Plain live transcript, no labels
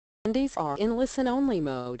Attendees are in listen-only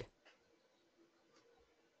mode.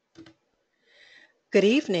 Good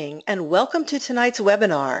evening and welcome to tonight's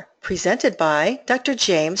webinar presented by Dr.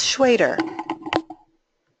 James Shwayder.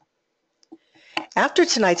 After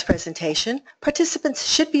tonight's presentation, participants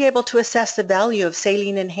should be able to assess the value of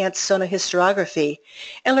saline-enhanced sonohysterography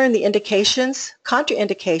and learn the indications,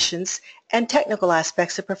 contraindications, and technical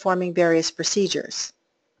aspects of performing various procedures.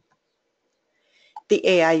 The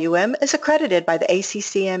AIUM is accredited by the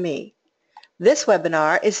ACCME. This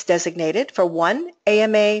webinar is designated for 1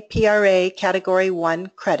 AMA PRA Category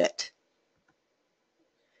 1 credit.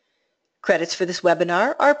 Credits for this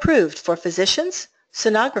webinar are approved for physicians,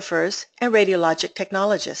 sonographers, and radiologic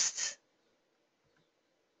technologists.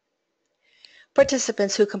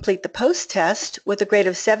 Participants who complete the post-test with a grade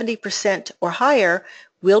of 70% or higher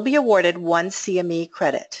will be awarded 1 CME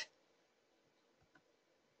credit.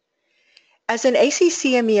 As an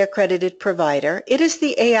ACCME accredited provider, it is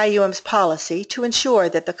the AIUM's policy to ensure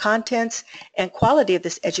that the contents and quality of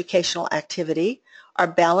this educational activity are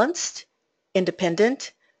balanced,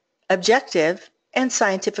 independent, objective, and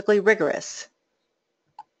scientifically rigorous.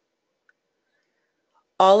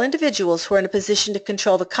 All individuals who are in a position to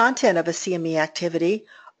control the content of a CME activity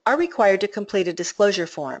are required to complete a disclosure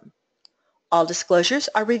form. All disclosures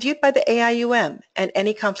are reviewed by the AIUM, and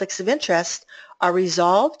any conflicts of interest are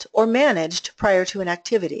resolved or managed prior to an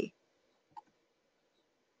activity.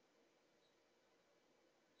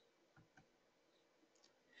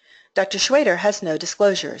 Dr. Shwayder has no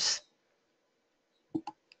disclosures.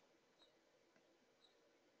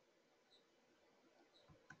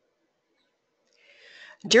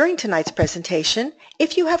 During tonight's presentation,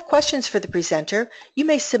 if you have questions for the presenter, you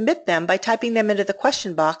may submit them by typing them into the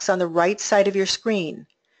question box on the right side of your screen.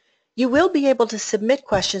 You will be able to submit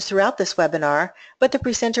questions throughout this webinar, but the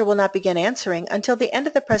presenter will not begin answering until the end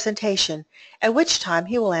of the presentation, at which time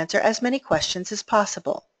he will answer as many questions as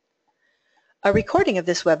possible. A recording of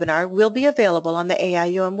this webinar will be available on the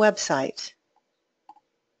AIUM website.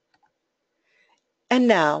 And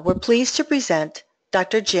now we're pleased to present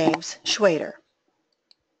Dr. James Shwayder.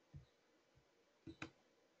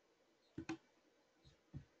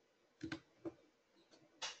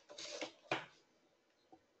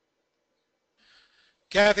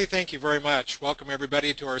 Kathy, thank you very much. Welcome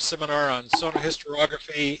everybody to our seminar on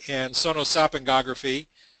sonohysterography and sonosalpingography.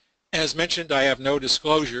 As mentioned, I have no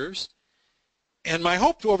disclosures. And my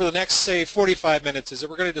hope over the next, say, 45 minutes is that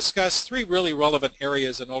we're going to discuss three really relevant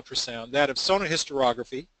areas in ultrasound, that of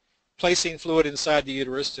sonohysterography, placing fluid inside the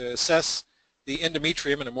uterus to assess the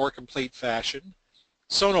endometrium in a more complete fashion,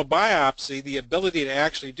 sonobiopsy, the ability to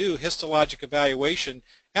actually do histologic evaluation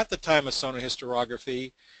at the time of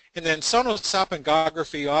sonohysterography, and then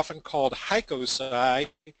sonosalpingography, often called hycosci,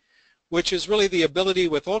 which is really the ability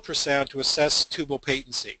with ultrasound to assess tubal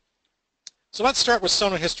patency. So let's start with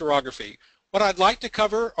sonohysterography. What I'd like to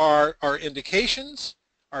cover are our indications,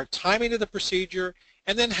 our timing of the procedure,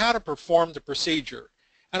 and then how to perform the procedure.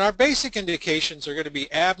 And our basic indications are going to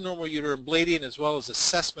be abnormal uterine bleeding as well as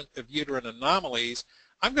assessment of uterine anomalies.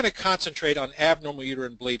 I'm going to concentrate on abnormal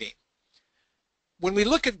uterine bleeding. When we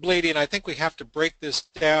look at bleeding, I think we have to break this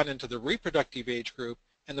down into the reproductive age group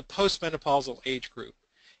and the postmenopausal age group.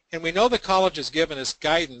 And we know the college has given us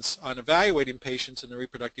guidance on evaluating patients in the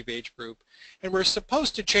reproductive age group, and we're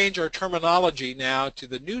supposed to change our terminology now to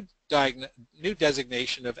the new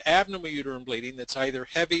designation of abnormal uterine bleeding that's either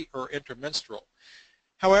heavy or intermenstrual.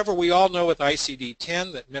 However, we all know with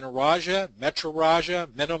ICD-10 that menorrhagia, metrorrhagia,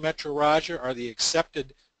 menometrorrhagia are the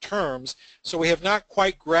accepted terms, so we have not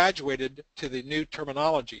quite graduated to the new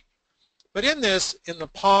terminology. But in the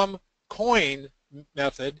palm coin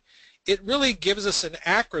method, it really gives us an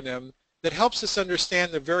acronym that helps us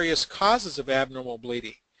understand the various causes of abnormal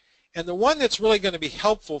bleeding. And the one that's really going to be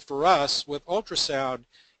helpful for us with ultrasound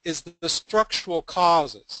is the structural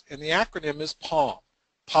causes, and the acronym is PALM: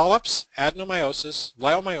 polyps, adenomyosis,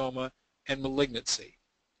 leiomyoma, and malignancy.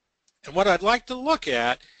 And what I'd like to look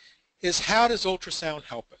at is how does ultrasound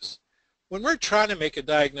help us? When we're trying to make a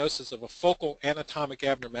diagnosis of a focal anatomic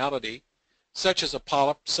abnormality, such as a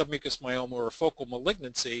polyp, submucous myoma, or focal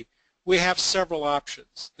malignancy, we have several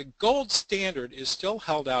options. The gold standard is still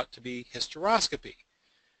held out to be hysteroscopy.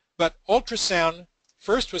 But ultrasound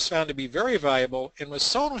first was found to be very valuable, and with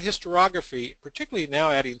sonohysterography, particularly now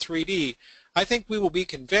adding 3D, I think we will be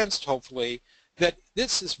convinced, hopefully, that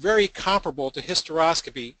this is very comparable to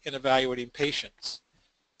hysteroscopy in evaluating patients.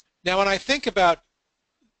 Now, when I think about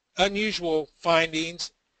unusual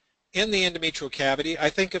findings in the endometrial cavity,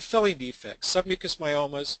 I think of filling defects, submucous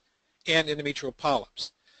myomas, and endometrial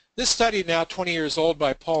polyps. This study, now 20 years old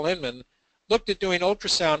by Paul Inman, looked at doing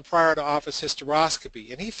ultrasound prior to office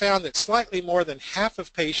hysteroscopy, and he found that slightly more than half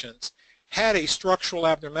of patients had a structural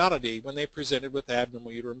abnormality when they presented with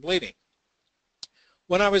abnormal uterine bleeding.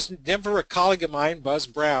 When I was in Denver, a colleague of mine, Buzz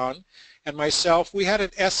Brown, and myself, we had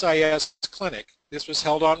an SIS clinic. This was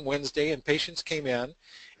held on Wednesday, and patients came in.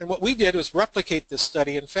 And what we did was replicate this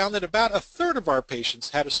study and found that about a third of our patients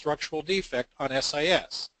had a structural defect on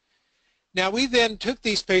SIS. Now, we then took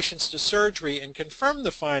these patients to surgery and confirmed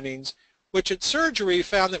the findings, which at surgery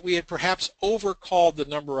found that we had perhaps overcalled the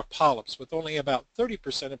number of polyps, with only about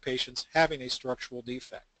 30% of patients having a structural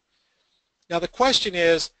defect. Now, the question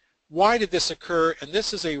is, why did this occur? And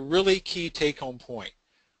this is a really key take-home point.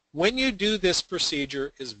 When you do this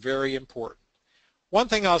procedure is very important. One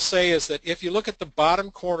thing I'll say is that if you look at the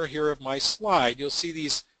bottom corner here of my slide, you'll see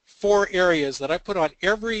these 4 areas that I put on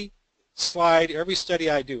every slide, every study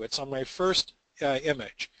I do. It's on my first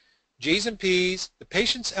image. G's and P's, the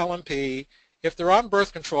patient's LMP, if they're on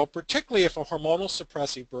birth control, particularly if a hormonal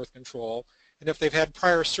suppressive birth control, and if they've had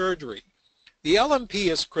prior surgery. The LMP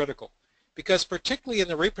is critical because particularly in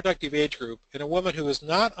the reproductive age group, in a woman who is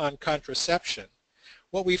not on contraception,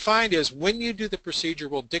 what we find is when you do the procedure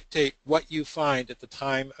will dictate what you find at the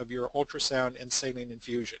time of your ultrasound and saline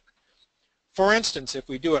infusion. For instance, if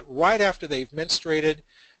we do it right after they've menstruated,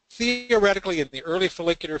 theoretically in the early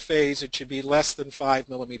follicular phase it should be less than 5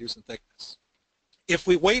 millimeters in thickness. If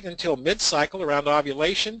we wait until mid-cycle around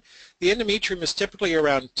ovulation, the endometrium is typically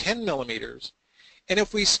around 10 millimeters. And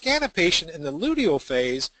if we scan a patient in the luteal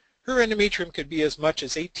phase, her endometrium could be as much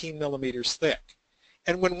as 18 millimeters thick.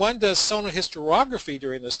 And when one does sonohysterography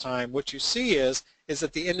during this time, what you see is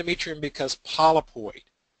that the endometrium becomes polypoid.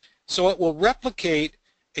 So it will replicate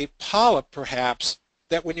a polyp, perhaps,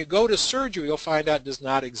 that when you go to surgery you'll find out does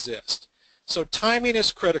not exist. So timing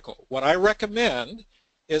is critical. What I recommend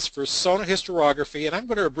is for sonohysterography, and I'm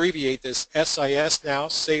going to abbreviate this SIS now,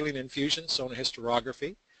 saline infusion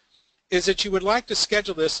sonohysterography, is that you would like to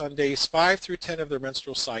schedule this on days 5 through 10 of their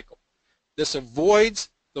menstrual cycle. This avoids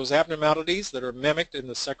those abnormalities that are mimicked in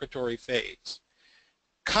the secretory phase.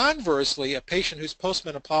 Conversely, a patient who's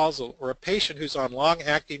postmenopausal or a patient who's on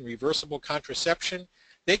long-acting reversible contraception,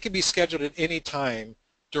 they can be scheduled at any time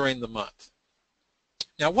during the month.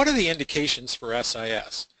 Now, what are the indications for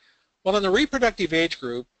SIS? Well, in the reproductive age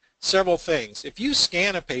group, several things. If you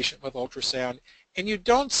scan a patient with ultrasound and you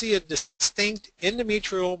don't see a distinct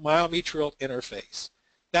endometrial-myometrial interface,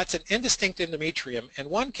 that's an indistinct endometrium, and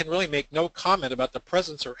one can really make no comment about the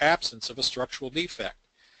presence or absence of a structural defect.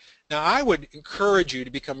 Now, I would encourage you to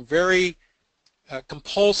become very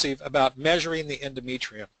compulsive about measuring the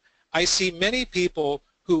endometrium. I see many people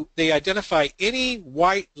who they identify any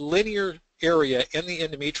white linear area in the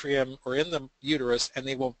endometrium or in the uterus, and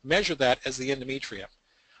they will measure that as the endometrium.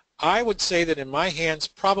 I would say that in my hands,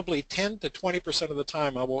 probably 10 to 20% of the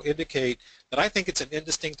time I will indicate that I think it's an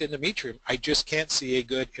indistinct endometrium. I just can't see a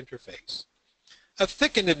good interface. A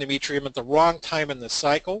thickened endometrium at the wrong time in the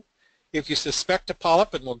cycle. If you suspect a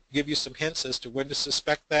polyp, and we'll give you some hints as to when to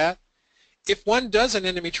suspect that. If one does an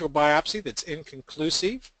endometrial biopsy that's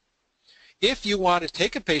inconclusive. If you want to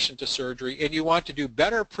take a patient to surgery and you want to do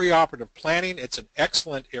better preoperative planning, it's an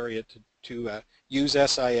excellent area to use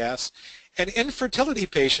SIS. And infertility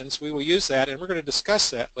patients, we will use that, and we're going to discuss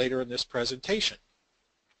that later in this presentation.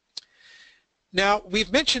 Now,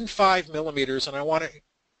 we've mentioned 5 millimeters, and I want to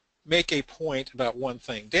make a point about one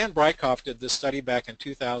thing. Dan Brykoff did this study back in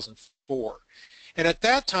 2004, and at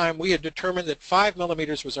that time we had determined that 5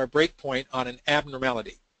 millimeters was our break point on an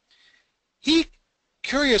abnormality. He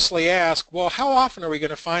curiously asked, well, how often are we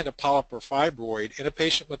going to find a polyp or fibroid in a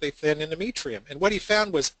patient with a thin endometrium? And what he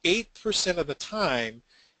found was 8% of the time,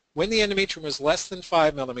 when the endometrium was less than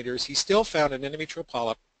 5 millimeters, he still found an endometrial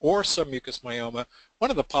polyp or some mucous myoma. One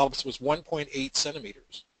of the polyps was 1.8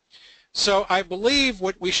 centimeters. So I believe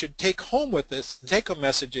what we should take home with this, the take-home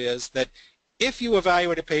message is that if you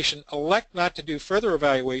evaluate a patient, elect not to do further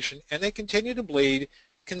evaluation, and they continue to bleed,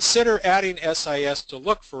 consider adding SIS to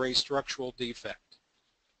look for a structural defect.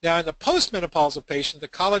 Now, in the postmenopausal patient, the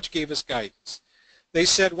college gave us guidance. They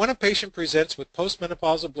said when a patient presents with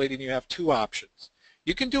postmenopausal bleeding, you have 2 options.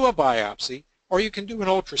 You can do a biopsy or you can do an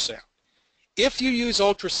ultrasound. If you use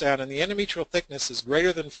ultrasound and the endometrial thickness is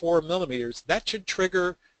greater than 4 millimeters, that should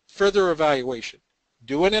trigger further evaluation.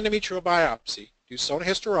 Do an endometrial biopsy, do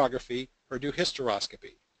sonohysterography, or do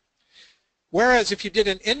hysteroscopy. Whereas if you did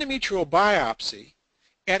an endometrial biopsy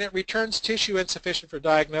and it returns tissue insufficient for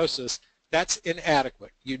diagnosis, that's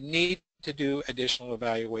inadequate. You need to do additional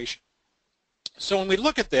evaluation. So when we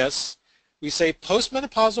look at this, we say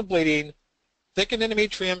postmenopausal bleeding, thickened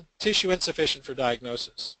endometrium, tissue insufficient for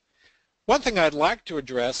diagnosis. One thing I'd like to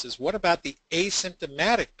address is what about the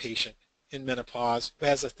asymptomatic patient in menopause who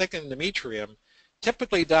has a thickened endometrium,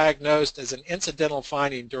 typically diagnosed as an incidental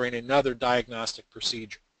finding during another diagnostic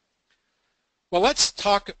procedure? Well, let's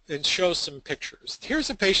talk and show some pictures. Here's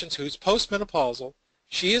a patient who's postmenopausal,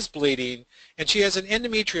 she is bleeding, and she has an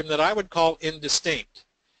endometrium that I would call indistinct.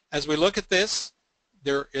 As we look at this,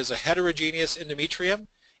 there is a heterogeneous endometrium.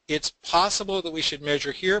 It's possible that we should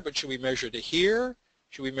measure here, but should we measure to here?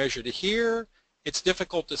 Should we measure to here? It's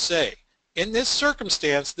difficult to say. In this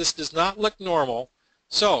circumstance, this does not look normal,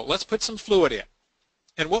 so let's put some fluid in.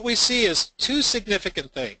 And what we see is two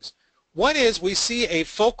significant things. One is we see a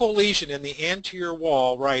focal lesion in the anterior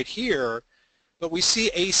wall right here, but we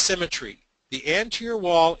see asymmetry. The anterior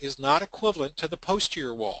wall is not equivalent to the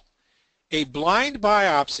posterior wall. A blind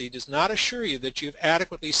biopsy does not assure you that you've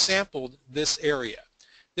adequately sampled this area.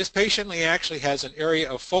 This patient actually has an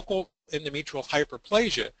area of focal endometrial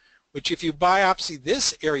hyperplasia, which if you biopsy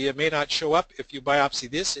this area may not show up. If you biopsy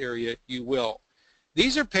this area, you will.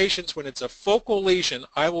 These are patients when it's a focal lesion.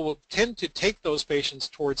 I will tend to take those patients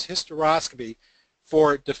towards hysteroscopy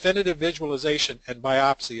for definitive visualization and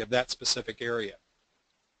biopsy of that specific area.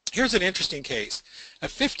 Here's an interesting case. A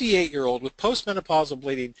 58-year-old with postmenopausal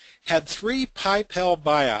bleeding had 3 Pipel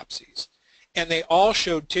biopsies, and they all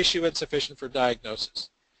showed tissue insufficient for diagnosis.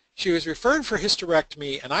 She was referred for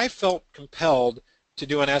hysterectomy, and I felt compelled to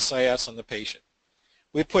do an SIS on the patient.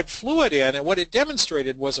 We put fluid in, and what it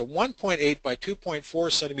demonstrated was a 1.8 by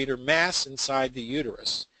 2.4 centimeter mass inside the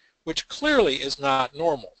uterus, which clearly is not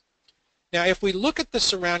normal. Now, if we look at the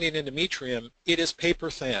surrounding endometrium, it is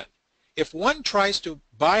paper thin. If one tries to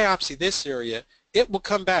biopsy this area, it will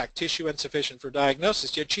come back tissue insufficient for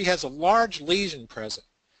diagnosis, yet she has a large lesion present.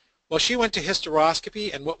 Well, she went to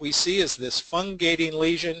hysteroscopy, and what we see is this fungating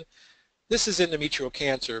lesion. This is endometrial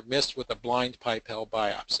cancer missed with a blind Pipel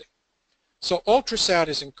biopsy. So ultrasound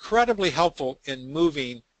is incredibly helpful in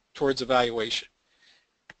moving towards evaluation.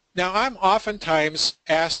 Now, I'm oftentimes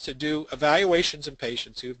asked to do evaluations in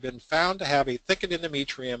patients who have been found to have a thickened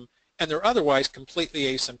endometrium and they're otherwise completely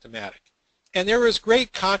asymptomatic. And there is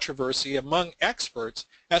great controversy among experts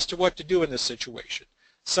as to what to do in this situation.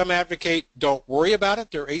 Some advocate, don't worry about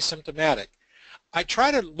it, they're asymptomatic. I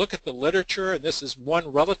try to look at the literature, and this is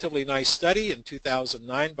one relatively nice study in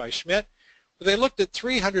 2009 by Schmidt, where they looked at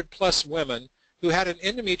 300 plus women who had an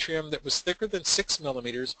endometrium that was thicker than 6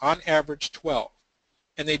 millimeters, on average 12.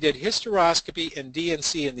 And they did hysteroscopy and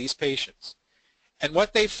DNC in these patients. And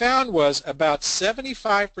what they found was about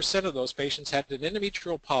 75% of those patients had an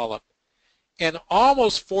endometrial polyp, and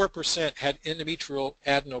almost 4% had endometrial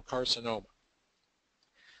adenocarcinoma.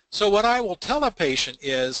 So what I will tell a patient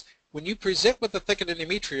is, when you present with a thickened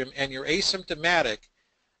endometrium and you're asymptomatic,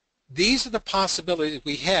 these are the possibilities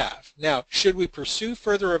we have. Now, should we pursue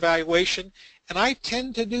further evaluation? And I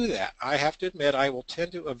tend to do that. I have to admit, I will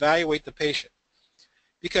tend to evaluate the patient.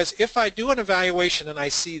 Because if I do an evaluation and I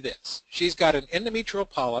see this, she's got an endometrial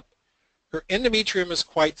polyp, her endometrium is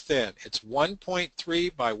quite thin. It's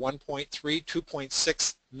 1.3 by 1.3,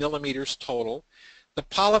 2.6 millimeters total. The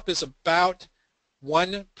polyp is about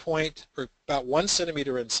 1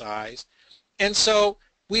 centimeter in size. And so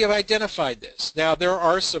we have identified this. Now, there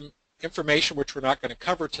are some information which we're not going to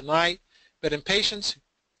cover tonight, but in patients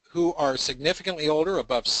who are significantly older,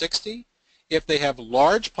 above 60, if they have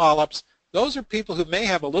large polyps, those are people who may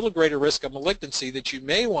have a little greater risk of malignancy that you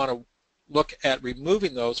may want to look at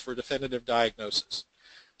removing those for definitive diagnosis.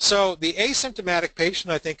 So the asymptomatic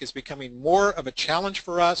patient, I think, is becoming more of a challenge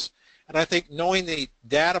for us, and I think knowing the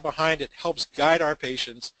data behind it helps guide our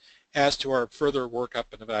patients as to our further workup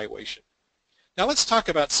and evaluation. Now let's talk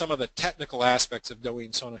about some of the technical aspects of doing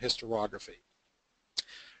sonohysterography.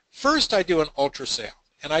 First, I do an ultrasound,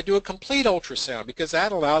 and I do a complete ultrasound because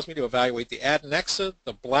that allows me to evaluate the adnexa,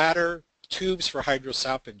 the bladder, tubes for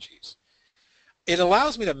hydrosalpinges. It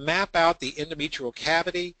allows me to map out the endometrial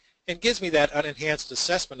cavity and gives me that unenhanced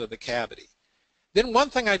assessment of the cavity. Then one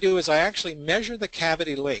thing I do is I actually measure the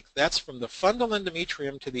cavity length. That's from the fundal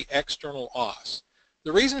endometrium to the external os.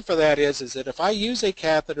 The reason for that is that if I use a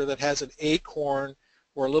catheter that has an acorn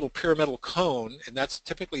or a little pyramidal cone, and that's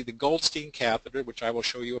typically the Goldstein catheter, which I will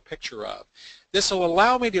show you a picture of, this will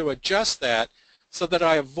allow me to adjust that so that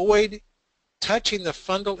I avoid touching the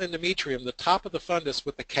fundal endometrium, the top of the fundus,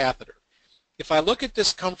 with the catheter. If I look at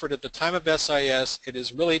discomfort at the time of SIS, it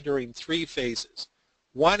is really during 3 phases.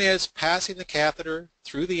 1 is passing the catheter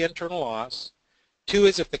through the internal os. 2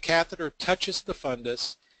 is if the catheter touches the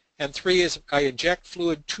fundus. And 3 is if I inject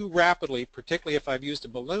fluid too rapidly, particularly if I've used a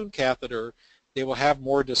balloon catheter, they will have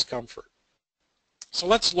more discomfort. So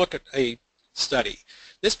let's look at a study.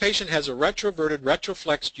 This patient has a retroverted,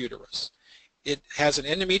 retroflexed uterus. It has an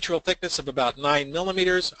endometrial thickness of about 9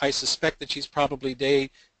 millimeters. I suspect that she's probably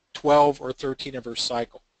day 12 or 13 of her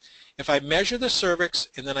cycle. If I measure the cervix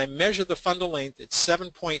and then I measure the fundal length at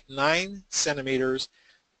 7.9 centimeters,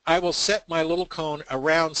 I will set my little cone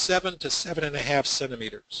around 7 to 7.5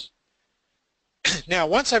 centimeters. Now,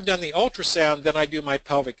 once I've done the ultrasound, then I do my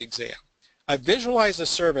pelvic exam. I visualize the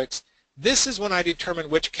cervix. This is when I determine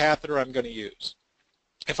which catheter I'm going to use.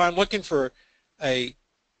 If I'm looking for a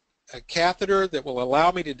catheter that will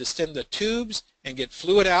allow me to distend the tubes and get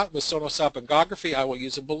fluid out with sonosalpingography, I will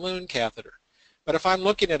use a balloon catheter. But if I'm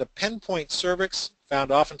looking at a pinpoint cervix, found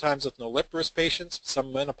oftentimes with nulliparous patients,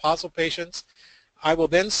 some menopausal patients, I will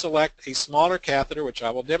then select a smaller catheter, which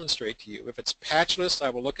I will demonstrate to you. If it's patchless, I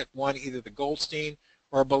will look at one, either the Goldstein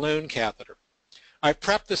or a balloon catheter. I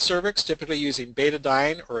prep the cervix, typically using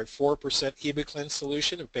betadine or a 4% Ebiclin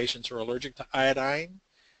solution if patients are allergic to iodine.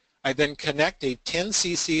 I then connect a 10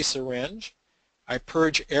 cc syringe. I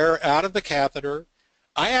purge air out of the catheter.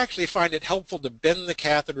 I actually find it helpful to bend the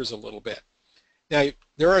catheters a little bit. Now,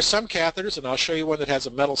 there are some catheters, and I'll show you one that has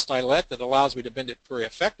a metal stylet that allows me to bend it very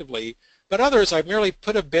effectively, but others I merely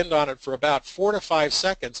put a bend on it for about 4 to 5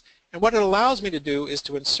 seconds, and what it allows me to do is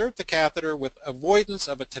to insert the catheter with avoidance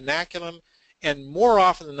of a tenaculum and more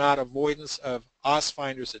often than not avoidance of os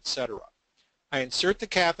finders, etc. I insert the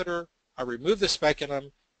catheter, I remove the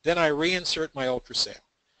speculum, then I reinsert my ultrasound.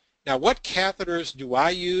 Now, what catheters do I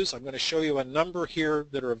use? I'm going to show you a number here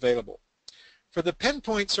that are available. For the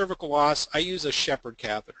pinpoint cervical os, I use a Shepherd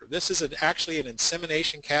catheter. This is actually an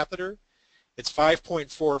insemination catheter. It's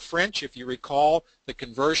 5.4 French. If you recall, the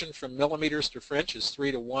conversion from millimeters to French is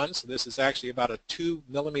 3 to 1, so this is actually about a 2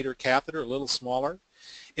 millimeter catheter, a little smaller.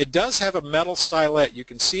 It does have a metal stylet. You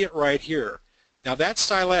can see it right here. Now, that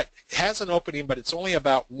stylet has an opening, but it's only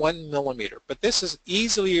about 1 millimeter. But this is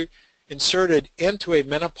easily inserted into a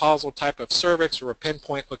menopausal type of cervix or a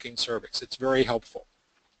pinpoint looking cervix. It's very helpful.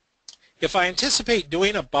 If I anticipate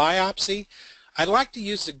doing a biopsy, I like to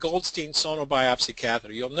use the Goldstein sonobiopsy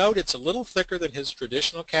catheter. You'll note it's a little thicker than his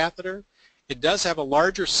traditional catheter. It does have a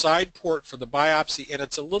larger side port for the biopsy, and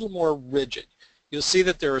it's a little more rigid. You'll see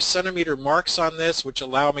that there are centimeter marks on this which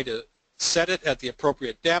allow me to set it at the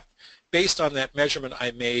appropriate depth based on that measurement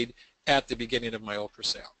I made at the beginning of my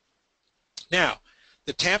ultrasound. Now,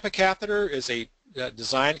 the Tampa catheter is a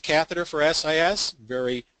designed catheter for SIS,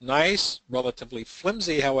 very nice, relatively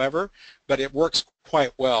flimsy however, but it works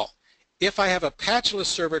quite well. If I have a patchless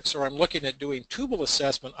cervix or I'm looking at doing tubal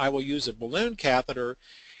assessment, I will use a balloon catheter,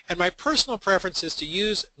 and my personal preference is to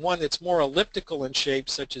use one that's more elliptical in shape,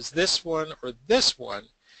 such as this one or this one.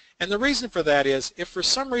 And the reason for that is, if for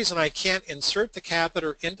some reason I can't insert the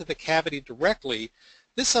catheter into the cavity directly,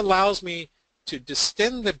 this allows me to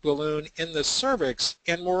distend the balloon in the cervix,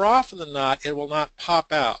 and more often than not, it will not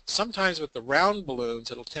pop out. Sometimes with the round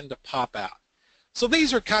balloons, it'll tend to pop out. So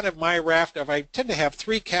these are kind of my raft of, I tend to have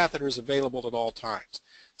 3 catheters available at all times.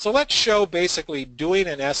 So let's show basically doing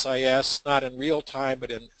an SIS, not in real time,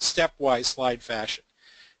 but in stepwise slide fashion.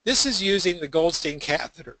 This is using the Goldstein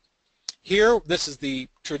catheter. Here, this is the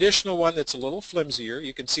traditional one that's a little flimsier.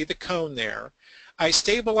 You can see the cone there. I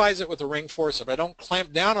stabilize it with a ring forceps. I don't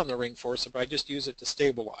clamp down on the ring forceps, I just use it to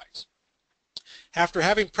stabilize. After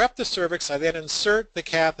having prepped the cervix, I then insert the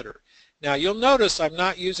catheter. Now, you'll notice I'm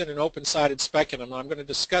not using an open-sided speculum. I'm going to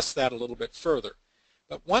discuss that a little bit further.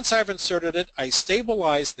 But once I've inserted it, I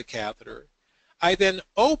stabilize the catheter. I then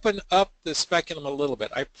open up the speculum a little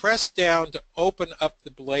bit. I press down to open up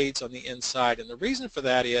the blades on the inside, and the reason for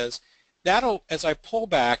that is that'll, as I pull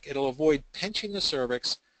back, it'll avoid pinching the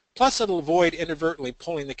cervix, plus it'll avoid inadvertently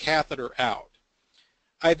pulling the catheter out.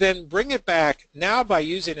 I then bring it back. Now by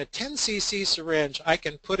using a 10 cc syringe, I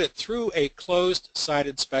can put it through a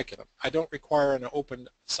closed-sided speculum. I don't require an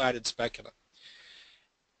open-sided speculum.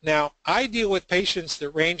 Now, I deal with patients that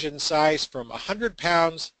range in size from 100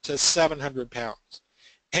 pounds to 700 pounds.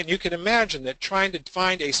 And you can imagine that trying to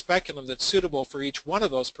find a speculum that's suitable for each one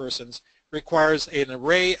of those persons requires an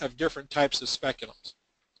array of different types of speculums.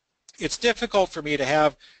 It's difficult for me to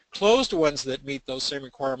have closed ones that meet those same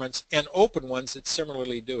requirements and open ones that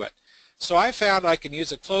similarly do it. So I found I can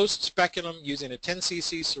use a closed speculum using a 10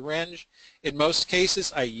 cc syringe. In most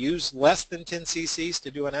cases, I use less than 10 cc's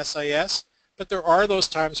to do an SIS, but there are those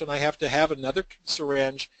times when I have to have another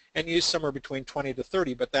syringe and use somewhere between 20 to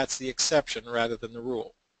 30, but that's the exception rather than the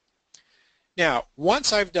rule. Now,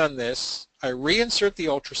 once I've done this, I reinsert the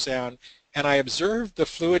ultrasound and I observe the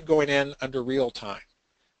fluid going in under real time.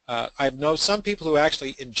 I know some people who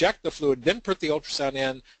actually inject the fluid, then put the ultrasound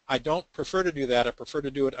in. I don't prefer to do that. I prefer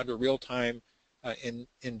to do it under real-time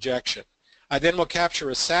injection. I then will capture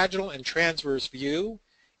a sagittal and transverse view.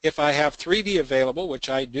 If I have 3D available, which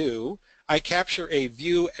I do, I capture a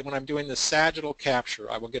view, and when I'm doing the sagittal capture,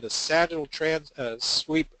 I will get a sagittal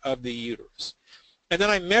sweep of the uterus. And then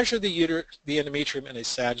I measure the endometrium in a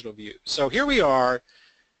sagittal view. So here we are.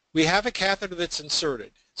 We have a catheter that's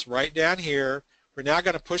inserted. It's right down here. We're now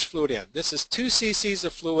going to push fluid in. This is 2 cc's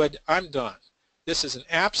of fluid. I'm done. This is an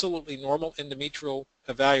absolutely normal endometrial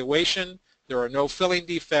evaluation. There are no filling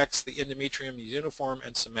defects. The endometrium is uniform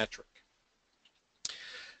and symmetric.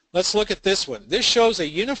 Let's look at this one. This shows a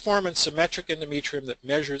uniform and symmetric endometrium that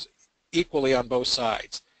measures equally on both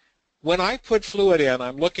sides. When I put fluid in,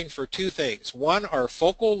 I'm looking for two things. One are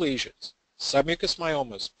focal lesions, submucous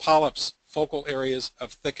myomas, polyps, focal areas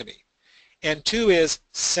of thickening. And two is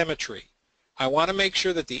symmetry. I want to make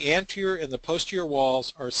sure that the anterior and the posterior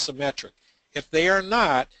walls are symmetric. If they are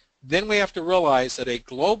not, then we have to realize that a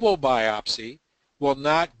global biopsy will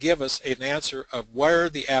not give us an answer of where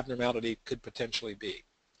the abnormality could potentially be.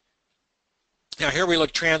 Now here we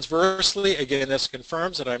look transversely. Again, this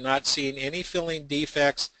confirms that I'm not seeing any filling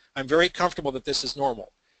defects. I'm very comfortable that this is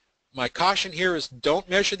normal. My caution here is don't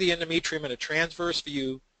measure the endometrium in a transverse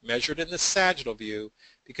view, measure it in the sagittal view,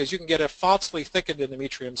 because you can get a falsely thickened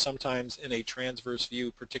endometrium sometimes in a transverse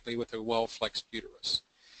view, particularly with a well-flexed uterus.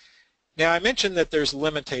 Now I mentioned that there's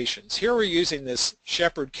limitations. Here we're using this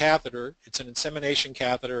Shepherd catheter. It's an insemination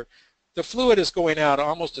catheter. The fluid is going out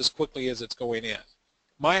almost as quickly as it's going in.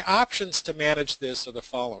 My options to manage this are the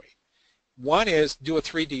following. One is do a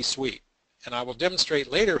 3D sweep, and I will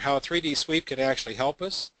demonstrate later how a 3D sweep can actually help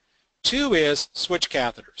us. Two is switch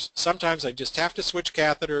catheters. Sometimes I just have to switch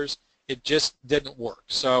catheters. It just didn't work.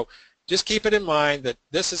 So just keep it in mind that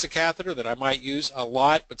this is a catheter that I might use a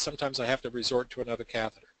lot, but sometimes I have to resort to another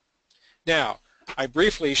catheter. Now, I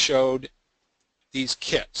briefly showed these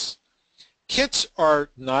kits. Kits are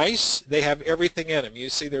nice. They have everything in them. You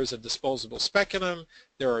see there's a disposable speculum,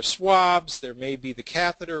 there are swabs, there may be the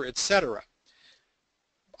catheter, etc.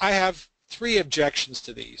 I have three objections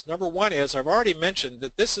to these. Number one is I've already mentioned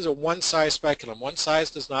that this is a one-size speculum. One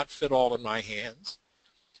size does not fit all in my hands.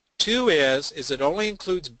 Two is it only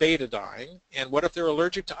includes betadine, and what if they're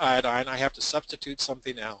allergic to iodine? I have to substitute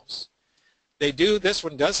something else. This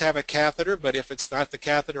one does have a catheter, but if it's not the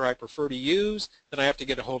catheter I prefer to use, then I have to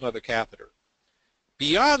get a whole other catheter.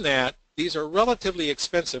 Beyond that, these are relatively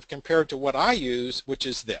expensive compared to what I use, which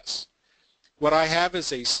is this. What I have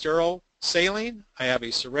is a sterile saline, I have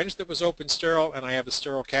a syringe that was open sterile, and I have a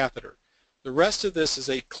sterile catheter. The rest of this is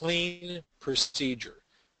a clean procedure.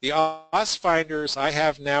 The OS finders I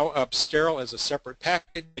have now up sterile as a separate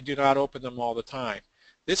package. I do not open them all the time.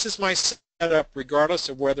 This is my setup regardless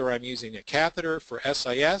of whether I'm using a catheter for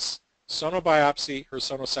SIS, sonobiopsy, or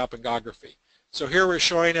sonosalpingography. So here we're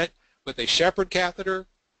showing it with a Shepherd catheter.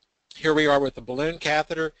 Here we are with the balloon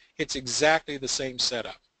catheter. It's exactly the same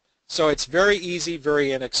setup. So it's very easy,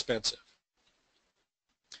 very inexpensive.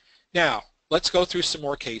 Now, let's go through some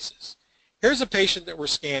more cases. Here's a patient that we're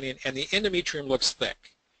scanning, and the endometrium looks thick.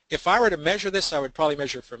 If I were to measure this, I would probably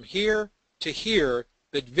measure from here to here,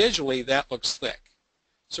 but visually that looks thick.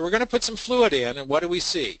 So we're going to put some fluid in, and what do we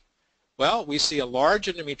see? Well, we see a large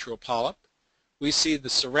endometrial polyp. We see the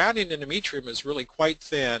surrounding endometrium is really quite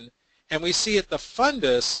thin, and we see at the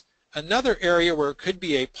fundus another area where it could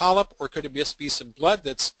be a polyp or could it just be some blood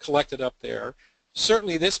that's collected up there.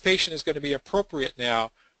 Certainly this patient is going to be appropriate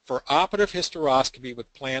now for operative hysteroscopy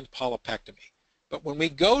with planned polypectomy. But when we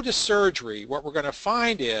go to surgery, what we're going to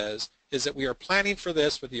find is that we are planning for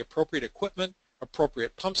this with the appropriate equipment,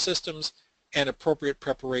 appropriate pump systems, and appropriate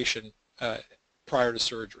preparation prior to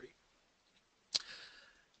surgery.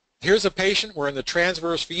 Here's a patient. We're in the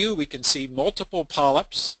transverse view. We can see multiple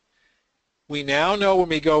polyps. We now know when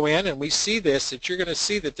we go in and we see this that you're going to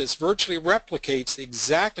see that this virtually replicates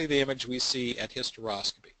exactly the image we see at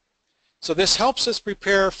hysteroscopy. So this helps us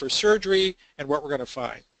prepare for surgery and what we're going to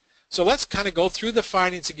find. So let's kind of go through the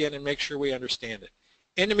findings again and make sure we understand it.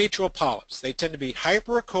 Endometrial polyps, they tend to be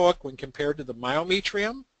hyperechoic when compared to the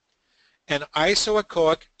myometrium and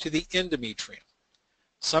isoechoic to the endometrium.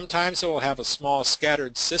 Sometimes it will have a small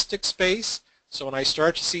scattered cystic space. So when I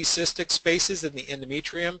start to see cystic spaces in the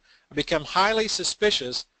endometrium, I become highly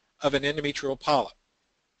suspicious of an endometrial polyp.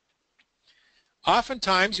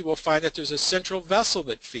 Oftentimes you will find that there's a central vessel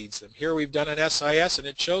that feeds them. Here we've done an SIS and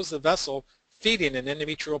it shows the vessel feeding an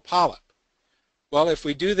endometrial polyp. Well, if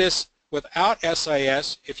we do this without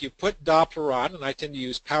SIS, if you put Doppler on, and I tend to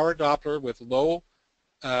use power Doppler with low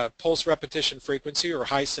pulse repetition frequency or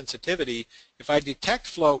high sensitivity, if I detect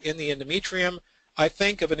flow in the endometrium, I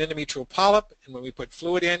think of an endometrial polyp, and when we put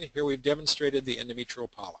fluid in, here we've demonstrated the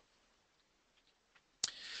endometrial polyp.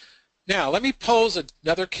 Now, let me pose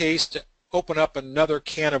another case to open up another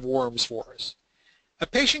can of worms for us. A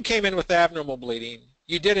patient came in with abnormal bleeding.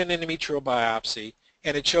 You did an endometrial biopsy,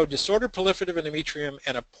 and it showed disordered proliferative endometrium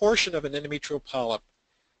and a portion of an endometrial polyp.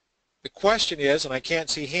 The question is, and I can't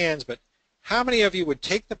see hands, but how many of you would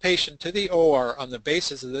take the patient to the OR on the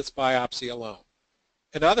basis of this biopsy alone?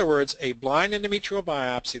 In other words, a blind endometrial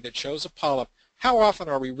biopsy that shows a polyp, how often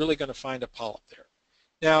are we really going to find a polyp there?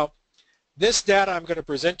 Now, this data I'm going to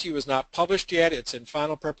present to you is not published yet. It's in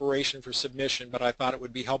final preparation for submission, but I thought it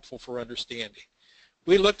would be helpful for understanding.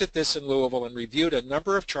 We looked at this in Louisville and reviewed a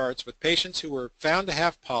number of charts with patients who were found to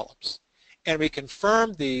have polyps, and we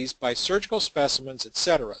confirmed these by surgical specimens,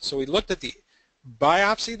 etc. So we looked at the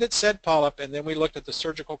biopsy that said polyp, and then we looked at the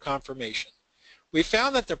surgical confirmation. We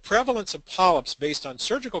found that the prevalence of polyps based on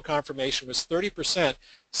surgical confirmation was 30%,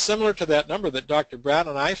 similar to that number that Dr. Brown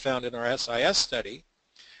and I found in our SIS study,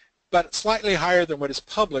 but slightly higher than what is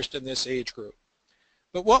published in this age group.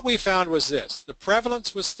 But what we found was this: the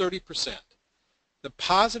prevalence was 30%. The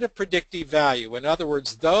positive predictive value, in other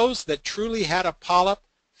words, those that truly had a polyp,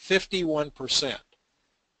 51%.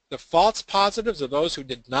 The false positives, or those who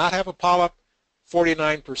did not have a polyp,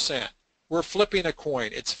 49%. We're flipping a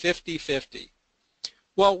coin. It's 50-50.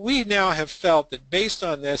 Well, we now have felt that based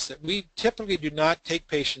on this, that we typically do not take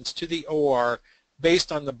patients to the OR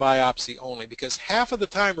based on the biopsy only, because half of the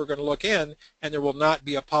time we're going to look in and there will not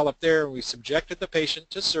be a polyp there, and we subjected the patient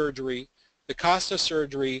to surgery, the cost of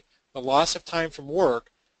surgery, the loss of time from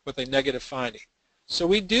work with a negative finding. So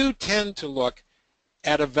we do tend to look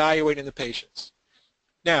at evaluating the patients.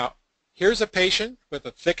 Now, here's a patient with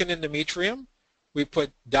a thickened endometrium. We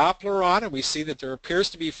put Doppler on and we see that there appears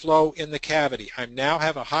to be flow in the cavity. I now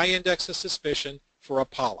have a high index of suspicion for a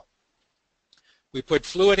polyp. We put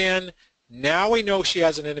fluid in. Now we know she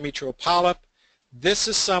has an endometrial polyp. This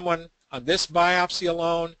is someone on this biopsy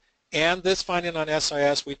alone and this finding on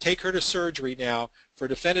SIS. We take her to surgery now for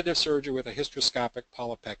definitive surgery with a hysteroscopic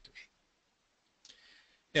polypectomy.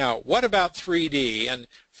 Now, what about 3D? And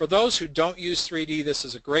for those who don't use 3D, this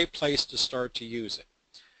is a great place to start to use it.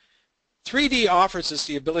 3D offers us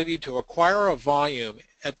the ability to acquire a volume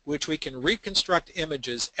at which we can reconstruct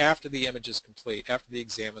images after the image is complete, after the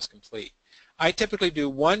exam is complete. I typically do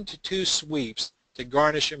 1 to 2 sweeps to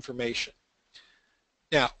garnish information.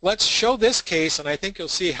 Now, let's show this case, and I think you'll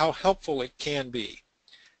see how helpful it can be.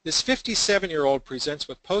 This 57-year-old presents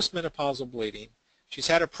with postmenopausal bleeding. She's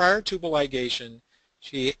had a prior tubal ligation.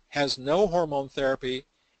 She has no hormone therapy,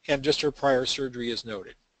 and just her prior surgery is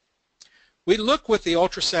noted. We look with the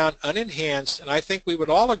ultrasound unenhanced, and I think we would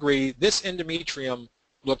all agree this endometrium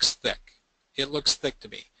looks thick. It looks thick to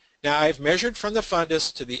me. Now, I've measured from the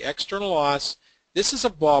fundus to the external os. This is a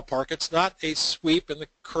ballpark. It's not a sweep in the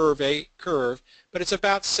curve, but it's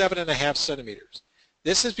about 7.5 centimeters.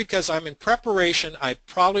 This is because I'm in preparation. I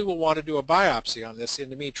probably will want to do a biopsy on this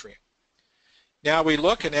endometrium. Now we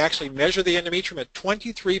look and actually measure the endometrium at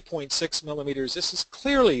 23.6 millimeters. This is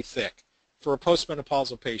clearly thick for a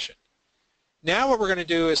postmenopausal patient. Now what we're going to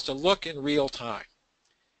do is to look in real time.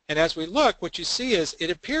 And as we look, what you see is it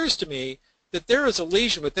appears to me that there is a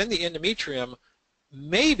lesion within the endometrium.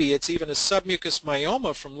 Maybe it's even a submucous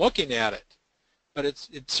myoma from looking at it, but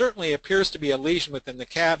it certainly appears to be a lesion within the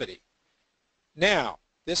cavity. Now,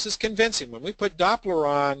 this is convincing. When we put Doppler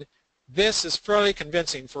on, this is fairly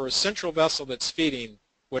convincing for a central vessel that's feeding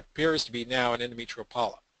what appears to be now an endometrial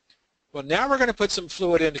polyp. Well, now we're going to put some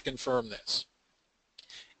fluid in to confirm this.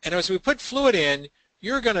 And as we put fluid in,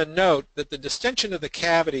 you're going to note that the distension of the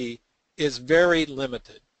cavity is very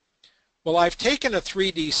limited. Well, I've taken a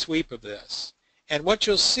 3D sweep of this, and what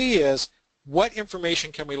you'll see is what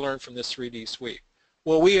information can we learn from this 3D sweep?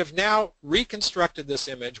 Well, we have now reconstructed this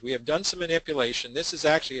image. We have done some manipulation. This is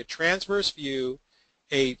actually a transverse view,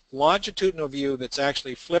 a longitudinal view that's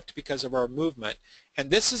actually flipped because of our movement, and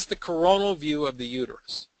this is the coronal view of the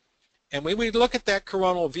uterus. And when we look at that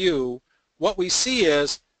coronal view, what we see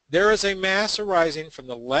is there is a mass arising from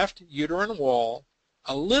the left uterine wall.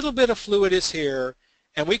 A little bit of fluid is here,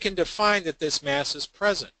 and we can define that this mass is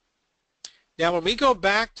present. Now, when we go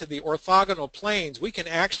back to the orthogonal planes, we can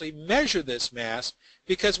actually measure this mass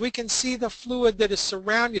because we can see the fluid that is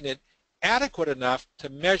surrounding it adequate enough to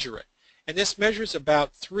measure it. And this measures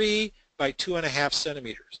about 3 by 2.5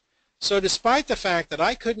 centimeters. So despite the fact that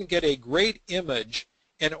I couldn't get a great image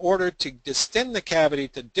in order to distend the cavity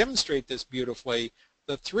to demonstrate this beautifully,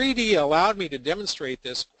 the 3D allowed me to demonstrate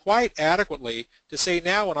this quite adequately to say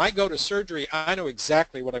now when I go to surgery, I know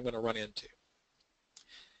exactly what I'm going to run into.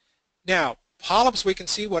 Now, polyps, we can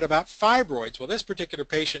see. What about fibroids? Well, this particular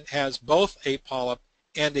patient has both a polyp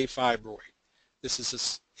and a fibroid. This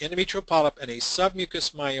is an endometrial polyp and a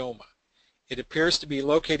submucous myoma. It appears to be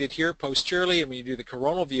located here posteriorly, and when you do the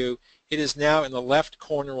coronal view, it is now in the left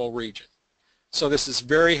corneal region. So this is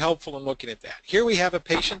very helpful in looking at that. Here we have a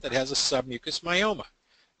patient that has a submucous myoma.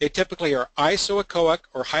 They typically are isoechoic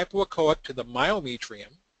or hypoechoic to the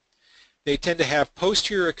myometrium. They tend to have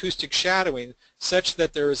posterior acoustic shadowing such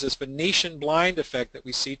that there is this Venetian blind effect that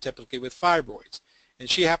we see typically with fibroids. And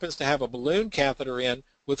she happens to have a balloon catheter in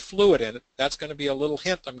with fluid in it. That's going to be a little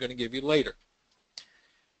hint I'm going to give you later.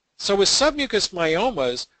 So with submucous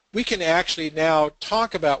myomas, we can actually now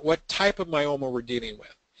talk about what type of myoma we're dealing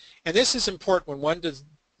with. And this is important when one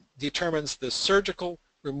determines the surgical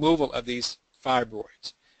removal of these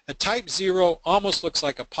fibroids. A type 0 almost looks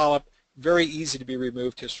like a polyp, very easy to be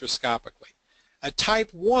removed hysteroscopically. A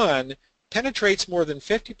type 1 penetrates more than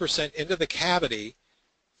 50% into the cavity,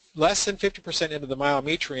 less than 50% into the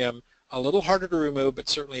myometrium, a little harder to remove but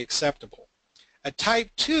certainly acceptable. A type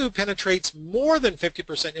 2 penetrates more than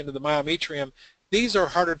 50% into the myometrium. These are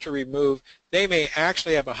harder to remove. They may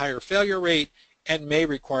actually have a higher failure rate and may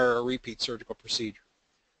require a repeat surgical procedure.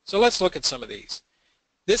 So let's look at some of these.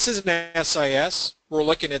 This is an SIS. We're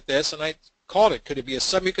looking at this, and I called it, could it be a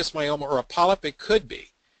submucous myoma or a polyp? It could be.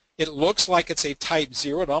 It looks like it's a type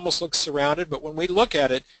 0. It almost looks surrounded, but when we look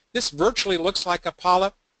at it, this virtually looks like a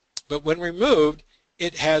polyp, but when removed,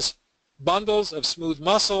 it has bundles of smooth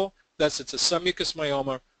muscle. Thus, it's a submucous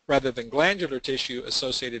myoma rather than glandular tissue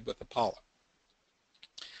associated with the polyp.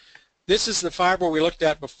 This is the fibro we looked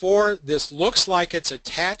at before. This looks like it's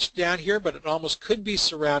attached down here, but it almost could be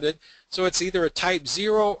surrounded. So it's either a type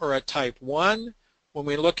 0 or a type 1. When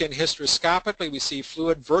we look in hysteroscopically, we see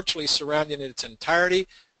fluid virtually surrounding it its entirety,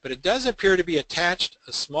 but it does appear to be attached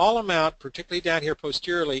a small amount, particularly down here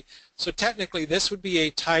posteriorly. So technically, this would be a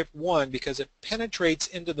type 1 because it penetrates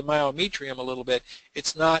into the myometrium a little bit.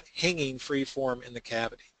 It's not hanging free-form in the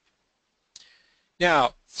cavity.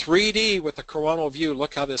 Now, 3D with the coronal view,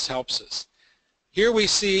 look how this helps us. Here we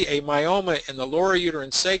see a myoma in the lower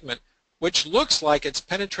uterine segment, which looks like it's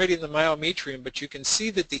penetrating the myometrium, but you can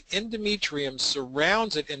see that the endometrium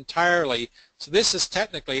surrounds it entirely. So this is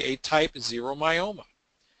technically a type 0 myoma.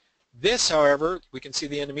 This, however, we can see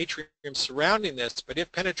the endometrium surrounding this, but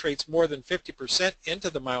it penetrates more than 50%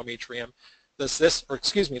 into the myometrium. Less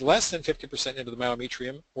than 50% into the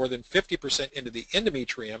myometrium, more than 50% into the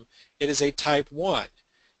endometrium. It is a type 1.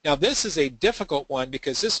 Now this is a difficult one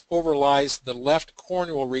because this overlies the left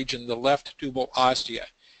corneal region, the left tubal ostia.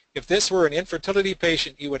 If this were an infertility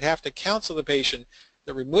patient, you would have to counsel the patient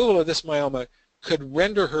that removal of this myoma could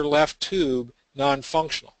render her left tube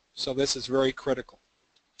non-functional. So this is very critical.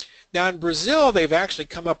 Now in Brazil, they've actually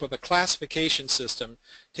come up with a classification system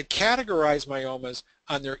to categorize myomas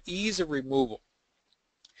on their ease of removal.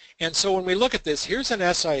 And so when we look at this, here's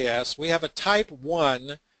an SIS. We have a type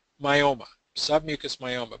 1 myoma, submucous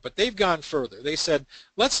myoma, but they've gone further. They said,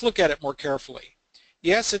 let's look at it more carefully.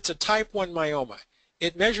 Yes, it's a type 1 myoma.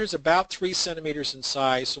 It measures about 3 centimeters in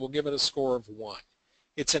size, so we'll give it a score of 1.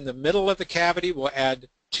 It's in the middle of the cavity. We'll add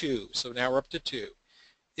 2, so now we're up to 2.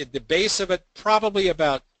 At the base of it, probably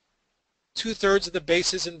about 2/3 of the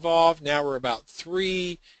base is involved. Now we're about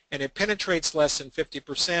 3, and it penetrates less than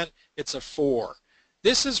 50%. It's a 4.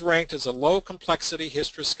 This is ranked as a low complexity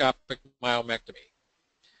hysteroscopic myomectomy.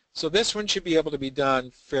 So this one should be able to be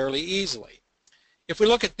done fairly easily. If we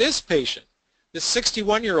look at this patient, this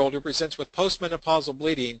 61-year-old who presents with postmenopausal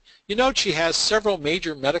bleeding, you note she has several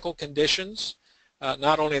major medical conditions,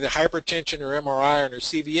 not only the hypertension or MRI and her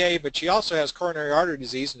CVA, but she also has coronary artery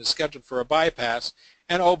disease and is scheduled for a bypass.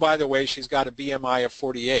 And oh, by the way, she's got a BMI of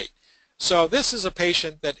 48. So this is a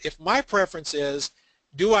patient that if my preference is,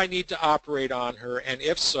 do I need to operate on her? And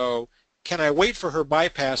if so, can I wait for her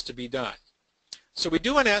bypass to be done? So we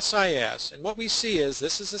do an SIS, and what we see is,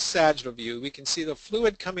 this is a sagittal view. We can see the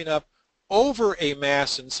fluid coming up over a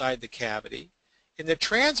mass inside the cavity. In the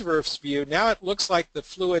transverse view, now it looks like the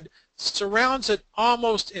fluid surrounds it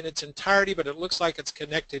almost in its entirety, but it looks like it's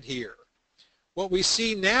connected here. What we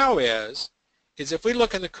see now is if we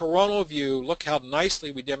look in the coronal view, look how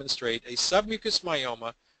nicely we demonstrate a submucous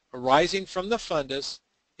myoma arising from the fundus.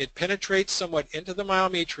 It penetrates somewhat into the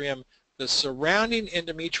myometrium. The surrounding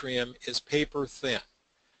endometrium is paper thin.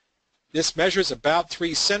 This measures about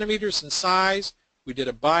 3 centimeters in size. We did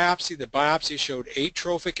a biopsy. The biopsy showed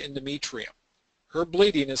atrophic endometrium. Her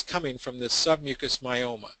bleeding is coming from this submucous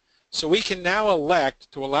myoma. So we can now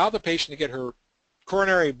elect to allow the patient to get her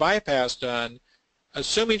coronary bypass done.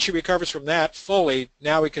 Assuming she recovers from that fully,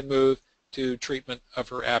 now we can move to treatment of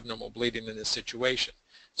her abnormal bleeding in this situation.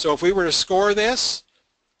 So if we were to score this,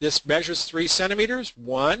 this measures 3 centimeters,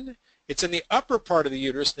 1. It's in the upper part of the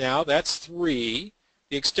uterus now, that's 3.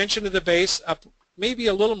 The extension of the base up maybe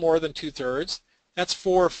a little more than 2/3. That's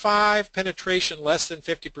 4, 5, penetration less than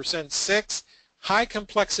 50%, 6, high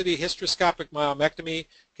complexity hysteroscopic myomectomy,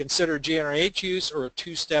 consider GnRH use or a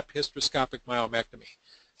 2-step hysteroscopic myomectomy.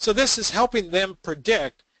 So this is helping them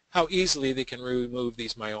predict how easily they can remove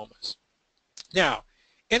these myomas. Now,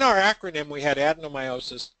 in our acronym we had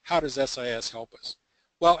adenomyosis. How does SIS help us?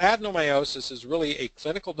 Well, adenomyosis is really a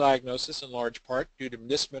clinical diagnosis in large part due to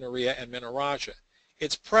dysmenorrhea and menorrhagia.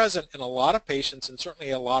 It's present in a lot of patients and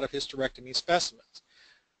certainly a lot of hysterectomy specimens.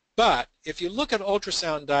 But if you look at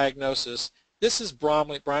ultrasound diagnosis, this is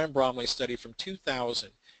Brian Bromley's study from 2000.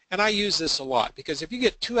 And I use this a lot because if you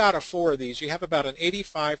get 2 out of 4 of these, you have about an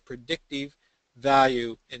 85 predictive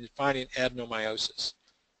value in finding adenomyosis.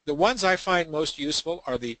 The ones I find most useful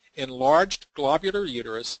are the enlarged globular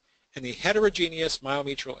uterus and the heterogeneous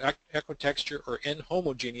myometrial ecotexture or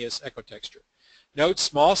inhomogeneous ecotexture. Note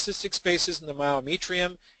small cystic spaces in the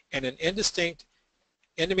myometrium and an indistinct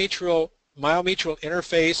myometrial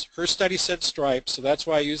interface. Her study said stripe, so that's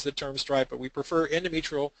why I use the term stripe, but we prefer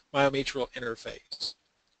myometrial interface.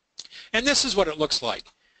 And this is what it looks like.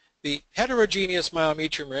 The heterogeneous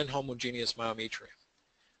myometrium or inhomogeneous myometrium.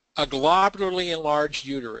 A globularly enlarged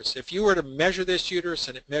uterus. If you were to measure this uterus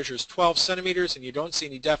and it measures 12 centimeters and you don't see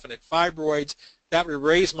any definite fibroids, that would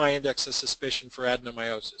raise my index of suspicion for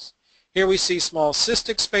adenomyosis. Here we see small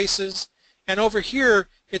cystic spaces, and over here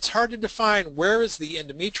it's hard to define where is the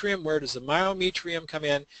endometrium, where does the myometrium come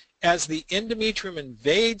in. As the endometrium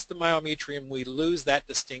invades the myometrium, we lose that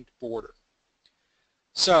distinct border.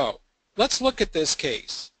 So let's look at this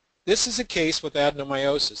case. This is a case with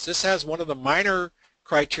adenomyosis. This has one of the minor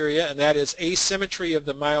criteria, and that is asymmetry of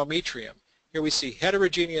the myometrium. Here we see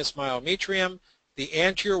heterogeneous myometrium. The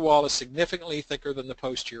anterior wall is significantly thicker than the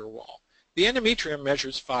posterior wall. The endometrium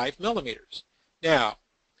measures 5 millimeters. Now,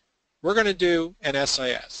 we're going to do an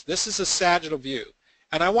SIS. This is a sagittal view.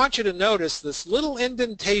 And I want you to notice this little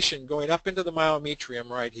indentation going up into the myometrium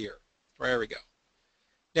right here. There we go.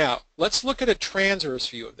 Now, let's look at a transverse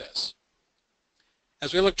view of this.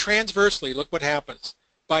 As we look transversely, look what happens.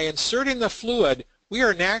 By inserting the fluid, we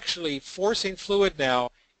are naturally forcing fluid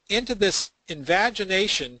now into this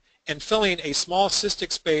invagination and filling a small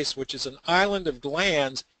cystic space, which is an island of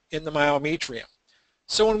glands in the myometrium.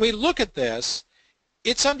 So when we look at this,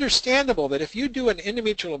 it's understandable that if you do an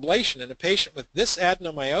endometrial ablation in a patient with this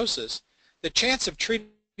adenomyosis, the chance of treating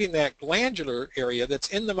that glandular area that's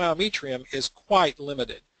in the myometrium is quite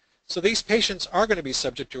limited. So these patients are going to be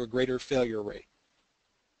subject to a greater failure rate.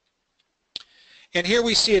 And here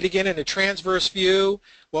we see it again in a transverse view.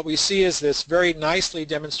 What we see is this very nicely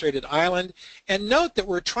demonstrated island. And note that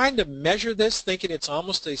we're trying to measure this thinking it's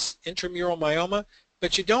almost an intramural myoma,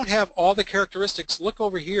 but you don't have all the characteristics. Look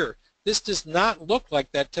over here. This does not look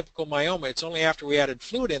like that typical myoma. It's only after we added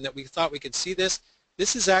fluid in that we thought we could see this.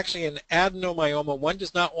 This is actually an adenomyoma. One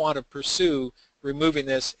does not want to pursue removing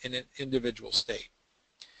this in an individual state.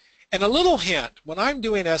 And a little hint, when I'm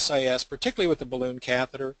doing SIS, particularly with the balloon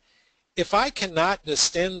catheter, if I cannot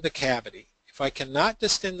distend the cavity,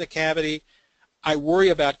 I worry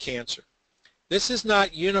about cancer. This is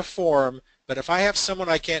not uniform, but if I have someone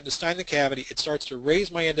I can't distend the cavity, it starts to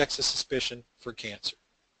raise my index of suspicion for cancer.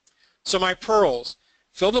 So my pearls,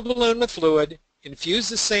 fill the balloon with fluid, infuse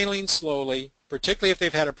the saline slowly, particularly if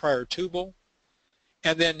they've had a prior tubal,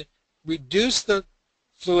 and then reduce the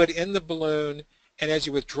fluid in the balloon, and as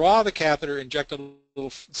you withdraw the catheter, inject a little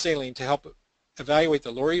saline to help evaluate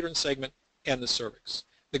the lower uterine segment and the cervix.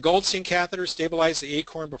 The Goldstein catheter, stabilize the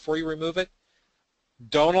acorn before you remove it.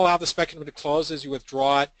 Don't allow the speculum to close as you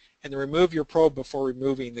withdraw it, and then remove your probe before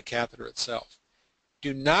removing the catheter itself.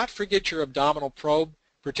 Do not forget your abdominal probe,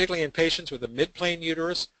 particularly in patients with a midplane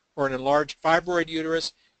uterus or an enlarged fibroid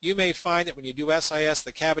uterus. You may find that when you do SIS,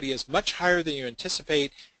 the cavity is much higher than you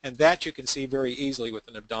anticipate, and that you can see very easily with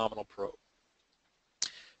an abdominal probe.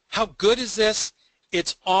 How good is this?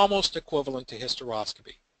 It's almost equivalent to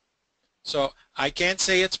hysteroscopy. So I can't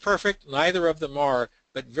say it's perfect, neither of them are,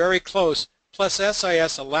 but very close. Plus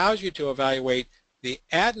SIS allows you to evaluate the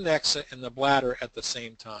adnexa and the bladder at the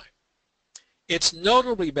same time. It's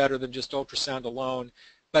notably better than just ultrasound alone,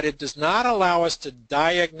 but it does not allow us to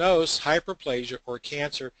diagnose hyperplasia or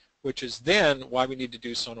cancer, which is then why we need to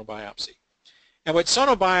do sonobiopsy. And what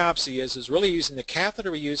sonobiopsy is really using the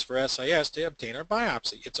catheter we use for SIS to obtain our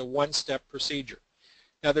biopsy. It's a one-step procedure.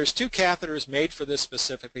 Now there's 2 catheters made for this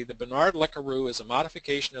specifically. The Bernard-Lecaroux is a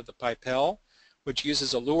modification of the Pipel, which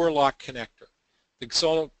uses a Luer lock connector.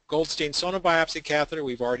 The Goldstein sonobiopsy catheter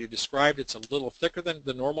we've already described. It's a little thicker than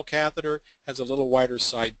the normal catheter, has a little wider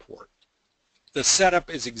side port. The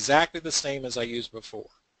setup is exactly the same as I used before.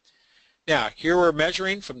 Now, here we're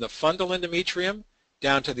measuring from the fundal endometrium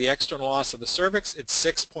down to the external os of the cervix. It's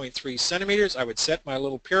 6.3 centimeters. I would set my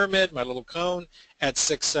little pyramid, my little cone, at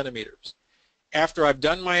 6 centimeters. After I've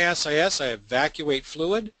done my SIS, I evacuate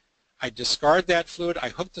fluid. I discard that fluid. I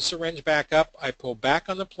hook the syringe back up. I pull back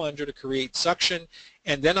on the plunger to create suction,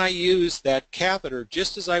 and then I use that catheter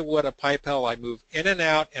just as I would a pipelle. I move in and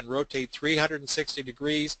out and rotate 360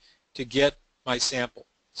 degrees to get my sample.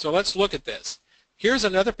 So let's look at this. Here's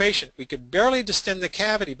another patient. We could barely distend the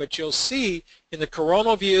cavity, but you'll see in the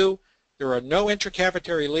coronal view there are no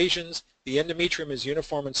intracavitary lesions. The endometrium is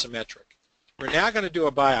uniform and symmetric. We're now going to do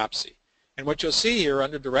a biopsy. And what you'll see here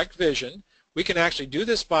under direct vision, we can actually do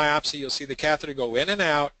this biopsy. You'll see the catheter go in and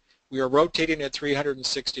out. We are rotating at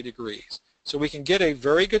 360 degrees. So we can get a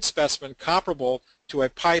very good specimen comparable to a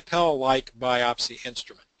pipelle-like biopsy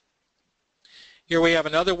instrument. Here we have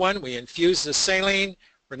another one. We infuse the saline.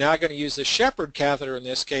 We're now going to use the Shepherd catheter in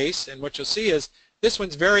this case, and what you'll see is this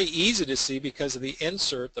one's very easy to see because of the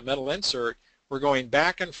insert, the metal insert. We're going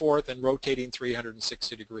back and forth and rotating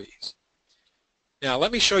 360 degrees. Now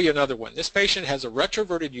let me show you another one. This patient has a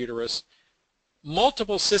retroverted uterus,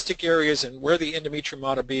 multiple cystic areas in where the endometrium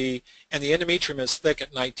ought to be, and the endometrium is thick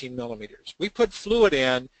at 19 millimeters. We put fluid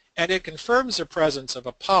in, and it confirms the presence of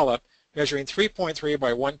a polyp measuring 3.3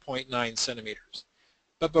 by 1.9 centimeters.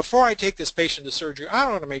 But before I take this patient to surgery, I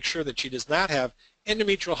want to make sure that she does not have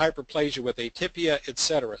endometrial hyperplasia with atypia,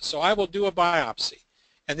 etc. So I will do a biopsy.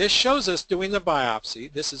 And this shows us doing the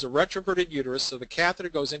biopsy. This is a retroverted uterus, so the catheter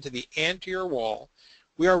goes into the anterior wall.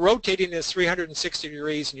 We are rotating this 360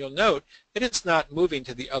 degrees, and you'll note that it's not moving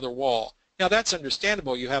to the other wall. Now that's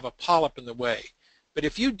understandable. You have a polyp in the way. But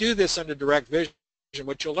if you do this under direct vision,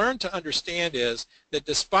 what you'll learn to understand is that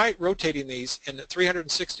despite rotating these in a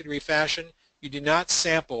 360 degree fashion, you do not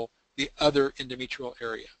sample the other endometrial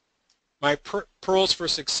area. My pearls for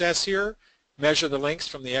success here: measure the lengths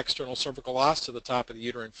from the external cervical os to the top of the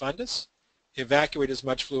uterine fundus. Evacuate as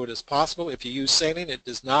much fluid as possible. If you use saline, it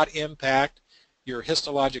does not impact your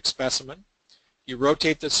histologic specimen. You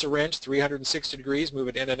rotate the syringe 360 degrees, move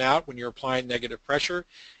it in and out when you're applying negative pressure.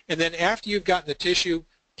 And then after you've gotten the tissue,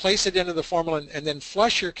 place it into the formalin and then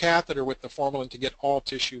flush your catheter with the formalin to get all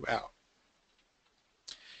tissue out.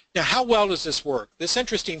 Now, how well does this work? This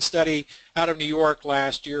interesting study out of New York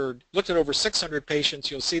last year looked at over 600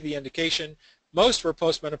 patients. You'll see the indication. Most were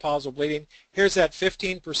postmenopausal bleeding. Here's that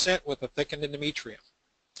 15% with a thickened endometrium.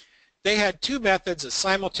 They had two methods, a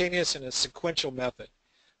simultaneous and a sequential method.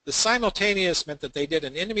 The simultaneous meant that they did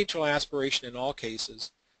an endometrial aspiration in all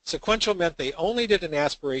cases. Sequential meant they only did an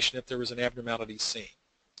aspiration if there was an abnormality seen.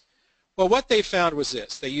 Well, what they found was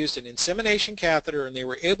this. They used an insemination catheter, and they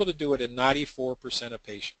were able to do it in 94% of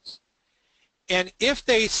patients. And if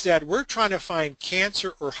they said, we're trying to find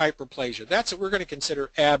cancer or hyperplasia, that's what we're going to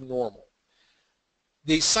consider abnormal.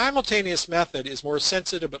 The simultaneous method is more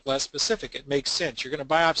sensitive but less specific. It makes sense. You're going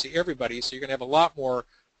to biopsy everybody, so you're going to have a lot more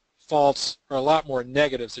false or a lot more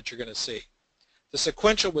negatives that you're going to see. The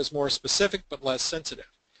sequential was more specific but less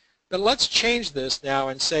sensitive. But let's change this now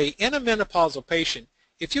and say, in a menopausal patient,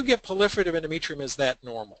 if you get proliferative endometrium, is that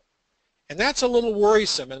normal? And that's a little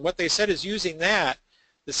worrisome, and what they said is using that,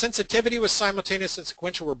 the sensitivity with simultaneous and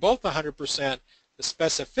sequential were both 100%, the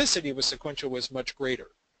specificity with sequential was much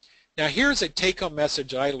greater. Now here's a take-home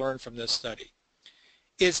message I learned from this study,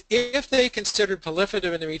 is if they considered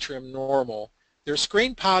proliferative endometrium normal, their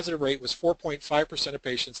screen positive rate was 4.5% of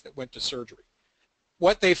patients that went to surgery.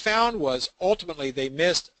 What they found was ultimately they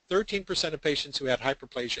missed 13% of patients who had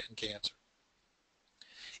hyperplasia and cancer.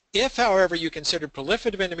 If, however, you consider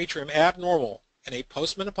proliferative endometrium abnormal in a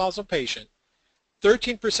postmenopausal patient,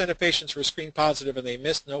 13% of patients were screen positive and they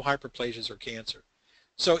missed no hyperplasias or cancer.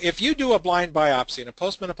 So if you do a blind biopsy in a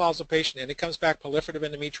postmenopausal patient and it comes back proliferative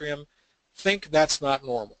endometrium, think that's not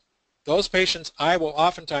normal. Those patients, I will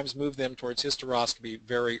oftentimes move them towards hysteroscopy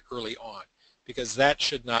very early on because that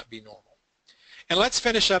should not be normal. And let's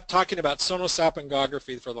finish up talking about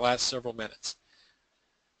sonosalpingography for the last several minutes.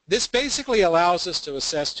 This basically allows us to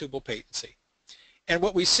assess tubal patency. And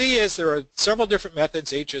what we see is there are several different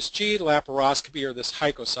methods, HSG, laparoscopy, or this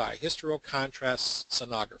HICOSI, hysterocontrast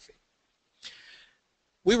sonography.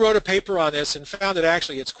 We wrote a paper on this and found that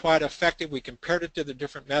actually it's quite effective. We compared it to the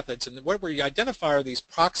different methods, and what we identify are these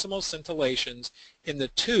proximal scintillations in the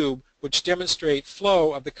tube which demonstrate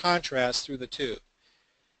flow of the contrast through the tube.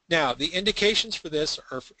 Now, the indications for this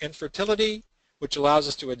are infertility, which allows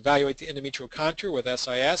us to evaluate the endometrial contour with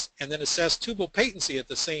SIS, and then assess tubal patency at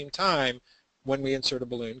the same time when we insert a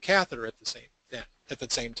balloon catheter at the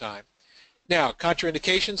same time. Now,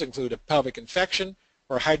 contraindications include a pelvic infection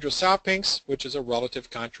or hydrosalpinx, which is a relative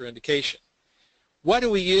contraindication. What do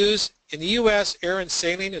we use? In the U.S., air and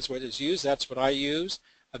saline is what is used. That's what I use.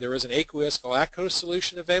 There is an aqueous galactose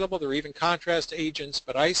solution available. There are even contrast agents,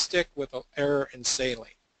 but I stick with air and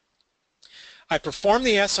saline. I perform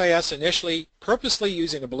the SIS initially purposely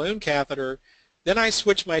using a balloon catheter. Then I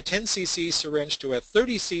switch my 10 cc syringe to a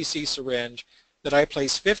 30 cc syringe that I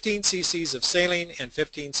place 15 cc's of saline and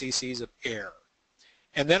 15 cc's of air.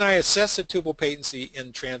 And then I assess the tubal patency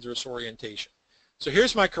in transverse orientation. So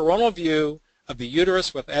here's my coronal view of the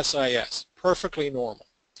uterus with SIS, perfectly normal.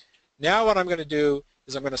 Now what I'm going to do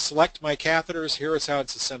is I'm going to select my catheters. Here is how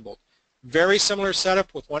it's assembled. Very similar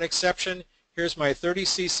setup with one exception. Here's my 30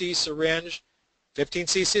 cc syringe, 15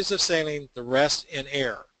 cc's of saline, the rest in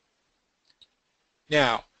air.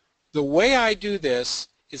 Now, the way I do this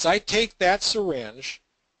is I take that syringe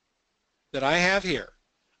that I have here,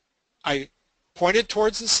 I point it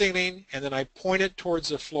towards the ceiling, and then I point it towards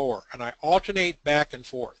the floor, and I alternate back and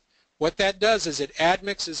forth. What that does is it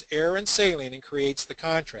admixes air and saline and creates the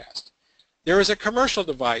contrast. There is a commercial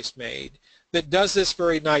device made that does this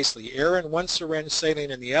very nicely, air in one syringe,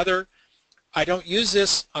 saline in the other. I don't use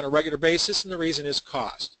this on a regular basis, and the reason is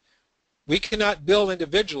cost. We cannot bill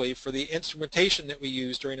individually for the instrumentation that we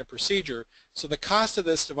use during a procedure, so the cost of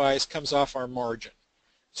this device comes off our margin.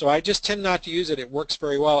 So I just tend not to use it. It works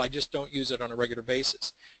very well. I just don't use it on a regular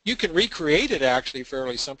basis. You can recreate it actually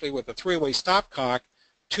fairly simply with a three-way stopcock,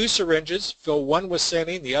 2 syringes, fill one with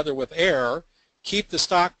saline, the other with air, keep the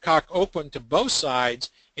stopcock open to both sides,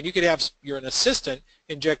 and you could have your assistant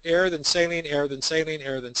inject air, then saline, air, then saline,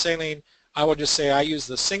 air, then saline. I will just say I use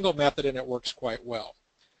the single method and it works quite well.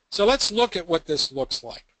 So let's look at what this looks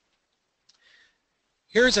like.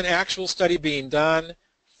 Here's an actual study being done.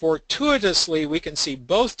 Fortuitously, we can see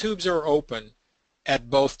both tubes are open at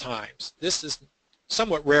both times. This is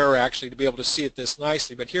somewhat rare actually to be able to see it this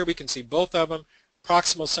nicely, but here we can see both of them,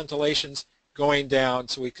 proximal scintillations going down,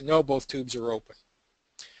 so we can know both tubes are open.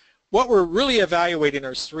 What we're really evaluating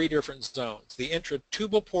are 3 different zones: the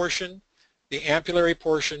intratubal portion, the ampullary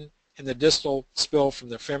portion, and the distal spill from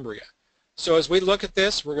the fimbria. So as we look at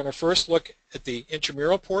this, we're going to first look at the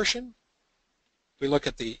intramural portion, we look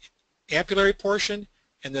at the ampullary portion,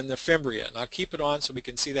 and then the fimbria. And I'll keep it on so we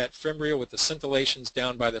can see that fimbria with the scintillations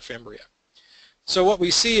down by the fimbria. So what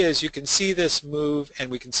we see is you can see this move and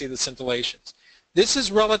we can see the scintillations. This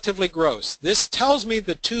is relatively gross. This tells me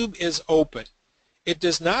the tube is open. It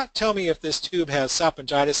does not tell me if this tube has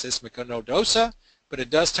salpingitis isthmico-nodosa, but it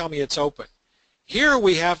does tell me it's open. Here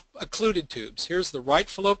we have occluded tubes. Here's the right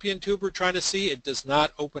fallopian tube we're trying to see. It does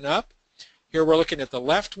not open up. Here we're looking at the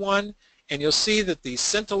left one, and you'll see that the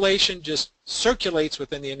scintillation just circulates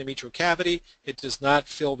within the endometrial cavity. It does not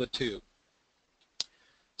fill the tube.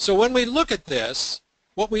 So when we look at this,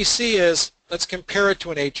 what we see is, let's compare it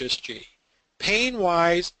to an HSG.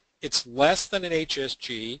 Pain-wise, it's less than an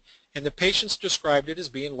HSG, and the patients described it as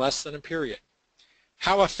being less than a period.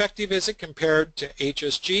 How effective is it compared to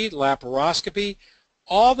HSG, laparoscopy?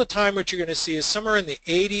 All the time what you're going to see is somewhere in the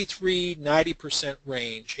 83–90%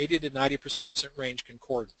 range, 80 to 90% range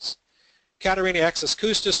concordance. Catarrhina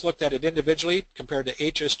excustus looked at it individually compared to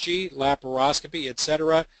HSG, laparoscopy,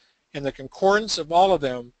 etc., and the concordance of all of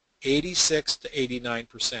them, 86 to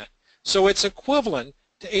 89%. So it's equivalent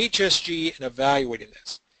to HSG in evaluating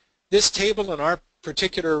this. This table in our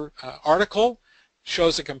particular article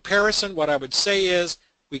shows a comparison. What I would say is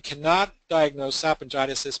we cannot diagnose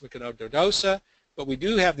salpingitis isthmico-nodosa, but we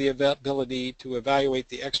do have the ability to evaluate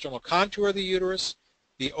the external contour of the uterus,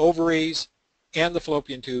 the ovaries, and the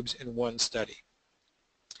fallopian tubes in one study.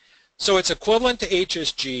 So it's equivalent to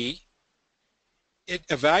HSG. It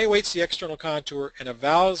evaluates the external contour and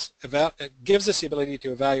gives us the ability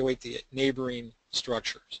to evaluate the neighboring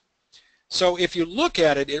structures. So if you look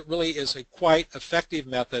at it, it really is a quite effective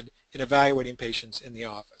method in evaluating patients in the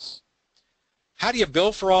office. How do you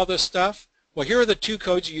bill for all this stuff? Well, here are the 2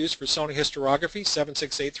 codes you use for sonohysterography,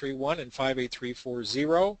 76831 and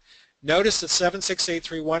 58340. Notice that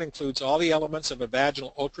 76831 includes all the elements of a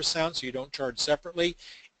vaginal ultrasound, so you don't charge separately,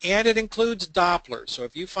 and it includes Doppler. So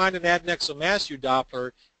if you find an adnexal mass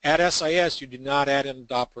Doppler at SIS, you do not add in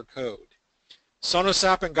a Doppler code.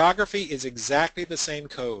 Sonosalpingography is exactly the same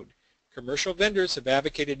code. Commercial vendors have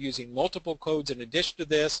advocated using multiple codes in addition to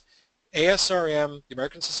this. ASRM, the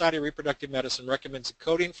American Society of Reproductive Medicine, recommends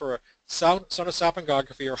coding for a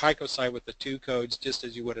sonosalpingography or hycosite with the 2 codes just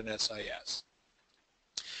as you would an SIS.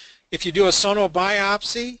 If you do a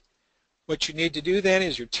sonobiopsy, what you need to do then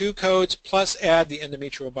is your 2 codes plus add the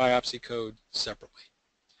endometrial biopsy code separately.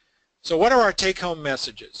 So what are our take-home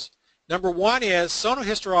messages? Number 1 is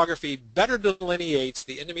sonohysterography better delineates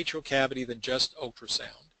the endometrial cavity than just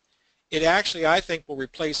ultrasound. it actually, I think, will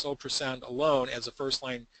replace ultrasound alone as a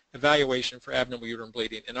first-line evaluation for abnormal uterine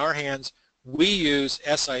bleeding. In our hands, we use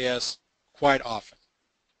SIS quite often.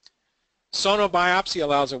 Sonobiopsy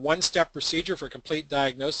allows a one-step procedure for complete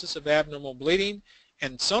diagnosis of abnormal bleeding,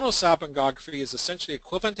 and sonosalpingography is essentially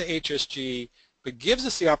equivalent to HSG, but gives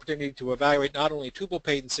us the opportunity to evaluate not only tubal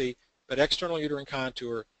patency, but external uterine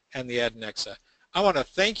contour and the adnexa. I want to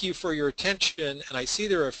thank you for your attention, and I see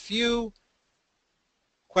there are a few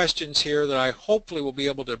questions here that I hopefully will be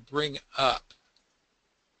able to bring up.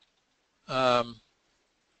 Let's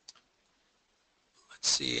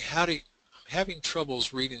see, I'm having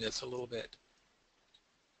troubles reading this a little bit.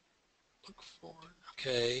 Look for,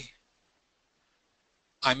 okay.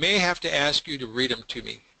 I may have to ask you to read them to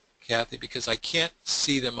me, Kathy, because I can't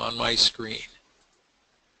see them on my screen.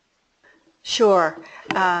 Sure.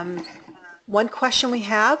 One question we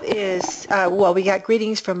have is, well, we got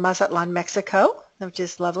greetings from Mazatlan, Mexico, which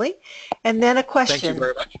is lovely. And then a question. Thank you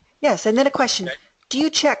very much. Yes, and then a question. Okay. Do you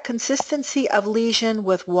check consistency of lesion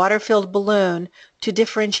with water-filled balloon to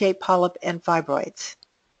differentiate polyp and fibroids?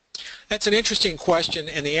 That's an interesting question,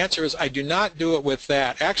 and the answer is I do not do it with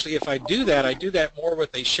that. Actually, if I do that more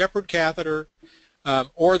with a Shepherd catheter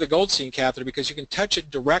or the Goldstein catheter, because you can touch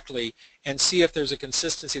it directly and see if there's a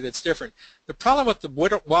consistency that's different. The problem with the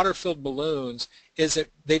water-filled balloons is that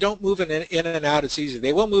they don't move in and out as easy.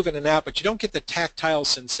 They will move in and out, but you don't get the tactile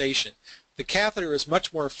sensation. The catheter is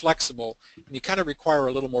much more flexible, and you kind of require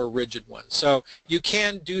a little more rigid one. So you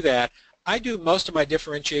can do that. I do most of my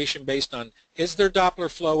differentiation based on, is there Doppler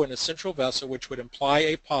flow in a central vessel, which would imply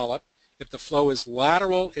a polyp. If the flow is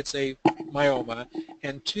lateral, it's a myoma.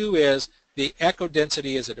 And two is the echo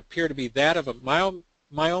density, does it appear to be that of a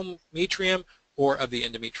myometrium or of the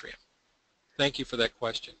endometrium? Thank you for that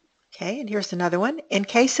question. Okay, and here's another one. In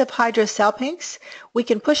case of hydrosalpinx, we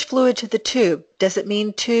can push fluid to the tube. Does it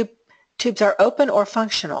mean tubes are open or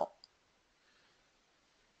functional?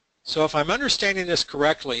 So if I'm understanding this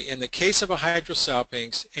correctly, in the case of a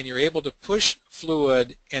hydrosalpinx and you're able to push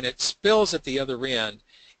fluid and it spills at the other end,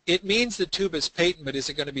 it means the tube is patent, but is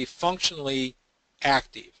it going to be functionally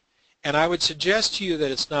active? And I would suggest to you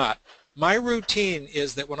that it's not. My routine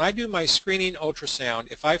is that when I do my screening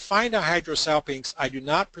ultrasound, if I find a hydrosalpinx, I do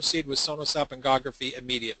not proceed with sonosalpingography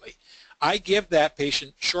immediately. I give that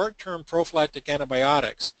patient short-term prophylactic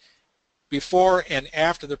antibiotics before and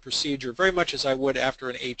after the procedure, very much as I would after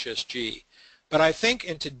an HSG. But I think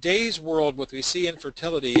in today's world, what we see in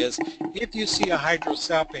fertility is if you see a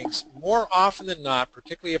hydrosalpinx, more often than not,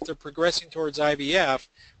 particularly if they're progressing towards IVF,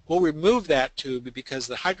 we'll remove that tube because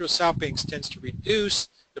the hydrosalpinx tends to reduce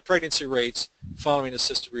the pregnancy rates following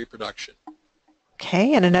assisted reproduction.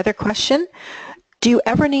 Okay, and another question. Do you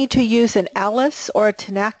ever need to use an ALICE or a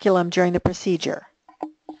tenaculum during the procedure?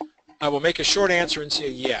 I will make a short answer and say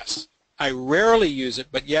yes. I rarely use it,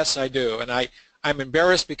 but yes, I do. And I'm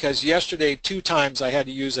embarrassed because yesterday 2 times I had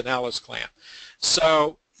to use an ALICE clamp.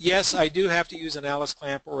 So yes, I do have to use an ALICE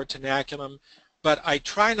clamp or a tenaculum, but I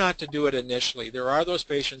try not to do it initially. There are those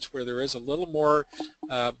patients where there is a little more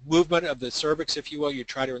movement of the cervix, if you will. You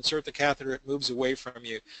try to insert the catheter, it moves away from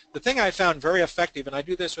you. The thing I found very effective, and I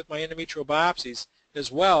do this with my endometrial biopsies as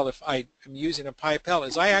well if I am using a pipelle,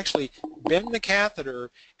 is I actually bend the catheter,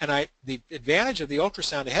 and the advantage of the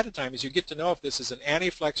ultrasound ahead of time is you get to know if this is an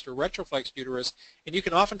antiflexed or retroflexed uterus, and you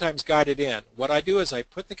can oftentimes guide it in. What I do is I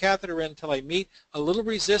put the catheter in until I meet a little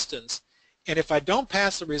resistance, and if I don't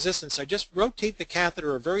pass the resistance, I just rotate the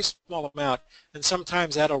catheter a very small amount, and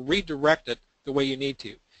sometimes that'll redirect it the way you need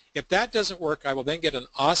to. If that doesn't work, I will then get an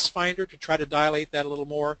os finder to try to dilate that a little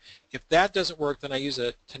more. If that doesn't work, then I use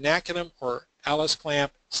a tenaculum or ALICE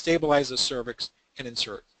clamp, stabilize the cervix, and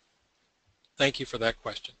insert. Thank you for that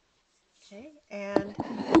question. Okay, and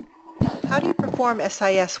how do you perform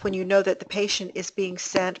SIS when you know that the patient is being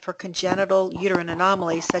sent for congenital uterine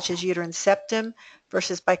anomalies such as uterine septum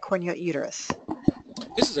versus bicornuate uterus?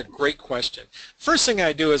 This is a great question. First thing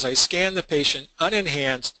I do is I scan the patient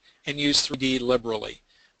unenhanced and use 3D liberally.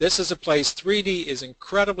 This is a place 3D is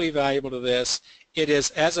incredibly valuable to this. It is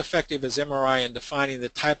as effective as MRI in defining the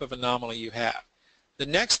type of anomaly you have. The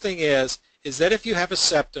next thing is that if you have a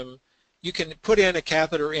septum, you can put in a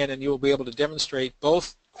catheter in and you will be able to demonstrate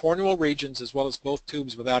both cornual regions as well as both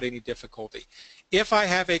tubes without any difficulty. If I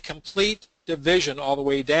have a complete division all the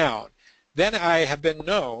way down, then I have been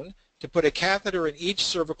known to put a catheter in each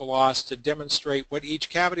cervical os to demonstrate what each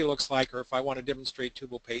cavity looks like, or if I want to demonstrate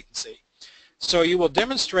tubal patency. So you will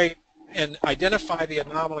demonstrate and identify the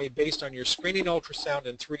anomaly based on your screening ultrasound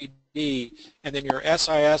in 3D, and then your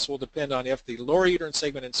SIS will depend on if the lower uterine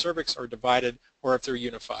segment and cervix are divided or if they're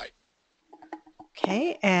unified.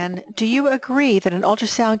 Okay, and do you agree that an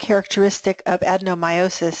ultrasound characteristic of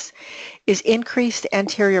adenomyosis is increased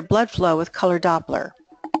anterior blood flow with color Doppler?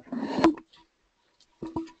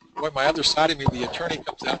 Boy, my other side of me, the attorney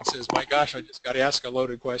comes out and says, my gosh, I just got to ask a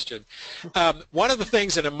loaded question. One of the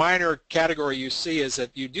things in a minor category you see is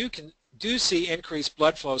that you do see increased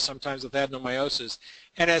blood flow sometimes with adenomyosis.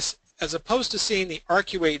 And as opposed to seeing the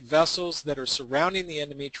arcuate vessels that are surrounding the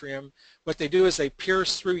endometrium, what they do is they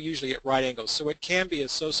pierce through usually at right angles. So it can be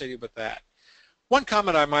associated with that. One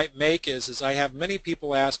comment I might make is I have many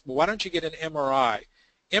people ask, well, why don't you get an MRI?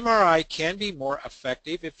 MRI can be more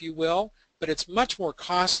effective, if you will, but it's much more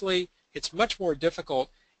costly, it's much more difficult,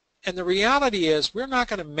 and the reality is we're not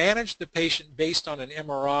going to manage the patient based on an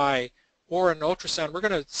MRI or an ultrasound. We're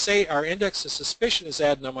going to say our index of suspicion is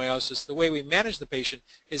adenomyosis. The way we manage the patient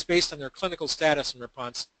is based on their clinical status and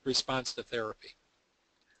response to therapy.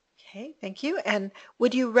 Okay, thank you. And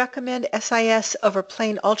would you recommend SIS over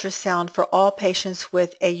plain ultrasound for all patients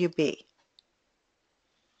with AUB?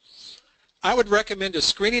 I would recommend a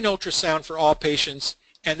screening ultrasound for all patients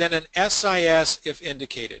and then an SIS if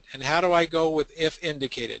indicated. And how do I go with if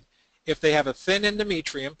indicated? If they have a thin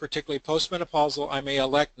endometrium, particularly postmenopausal, I may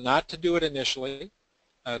elect not to do it initially,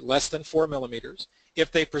 less than 4 millimeters.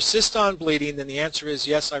 If they persist on bleeding, then the answer is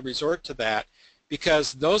yes, I resort to that,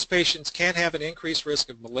 because those patients can have an increased risk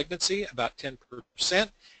of malignancy, about 10%,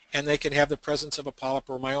 and they can have the presence of a polyp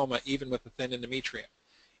or myoma even with a thin endometrium.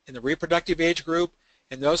 In the reproductive age group,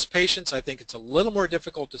 in those patients, I think it's a little more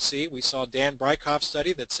difficult to see. We saw Dan Brykoff's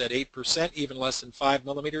study that said 8%, even less than 5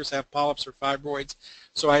 millimeters, have polyps or fibroids.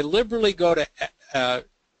 So I liberally go to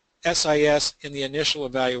SIS in the initial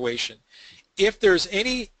evaluation. If there's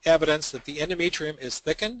any evidence that the endometrium is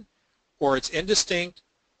thickened or it's indistinct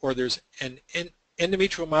or there's an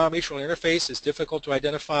endometrial-myometrial interface is difficult to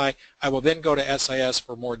identify, I will then go to SIS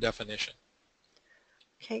for more definition.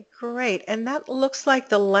 Okay, great. And that looks like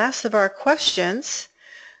the last of our questions.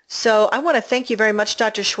 So I want to thank you very much,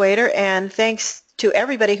 Dr. Shwayder, and thanks to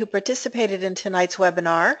everybody who participated in tonight's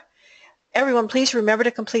webinar. Everyone, please remember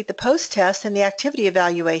to complete the post-test and the activity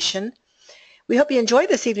evaluation. We hope you enjoyed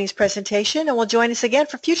this evening's presentation and will join us again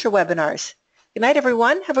for future webinars. Good night,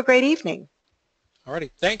 everyone. Have a great evening. All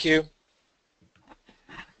righty. Thank you.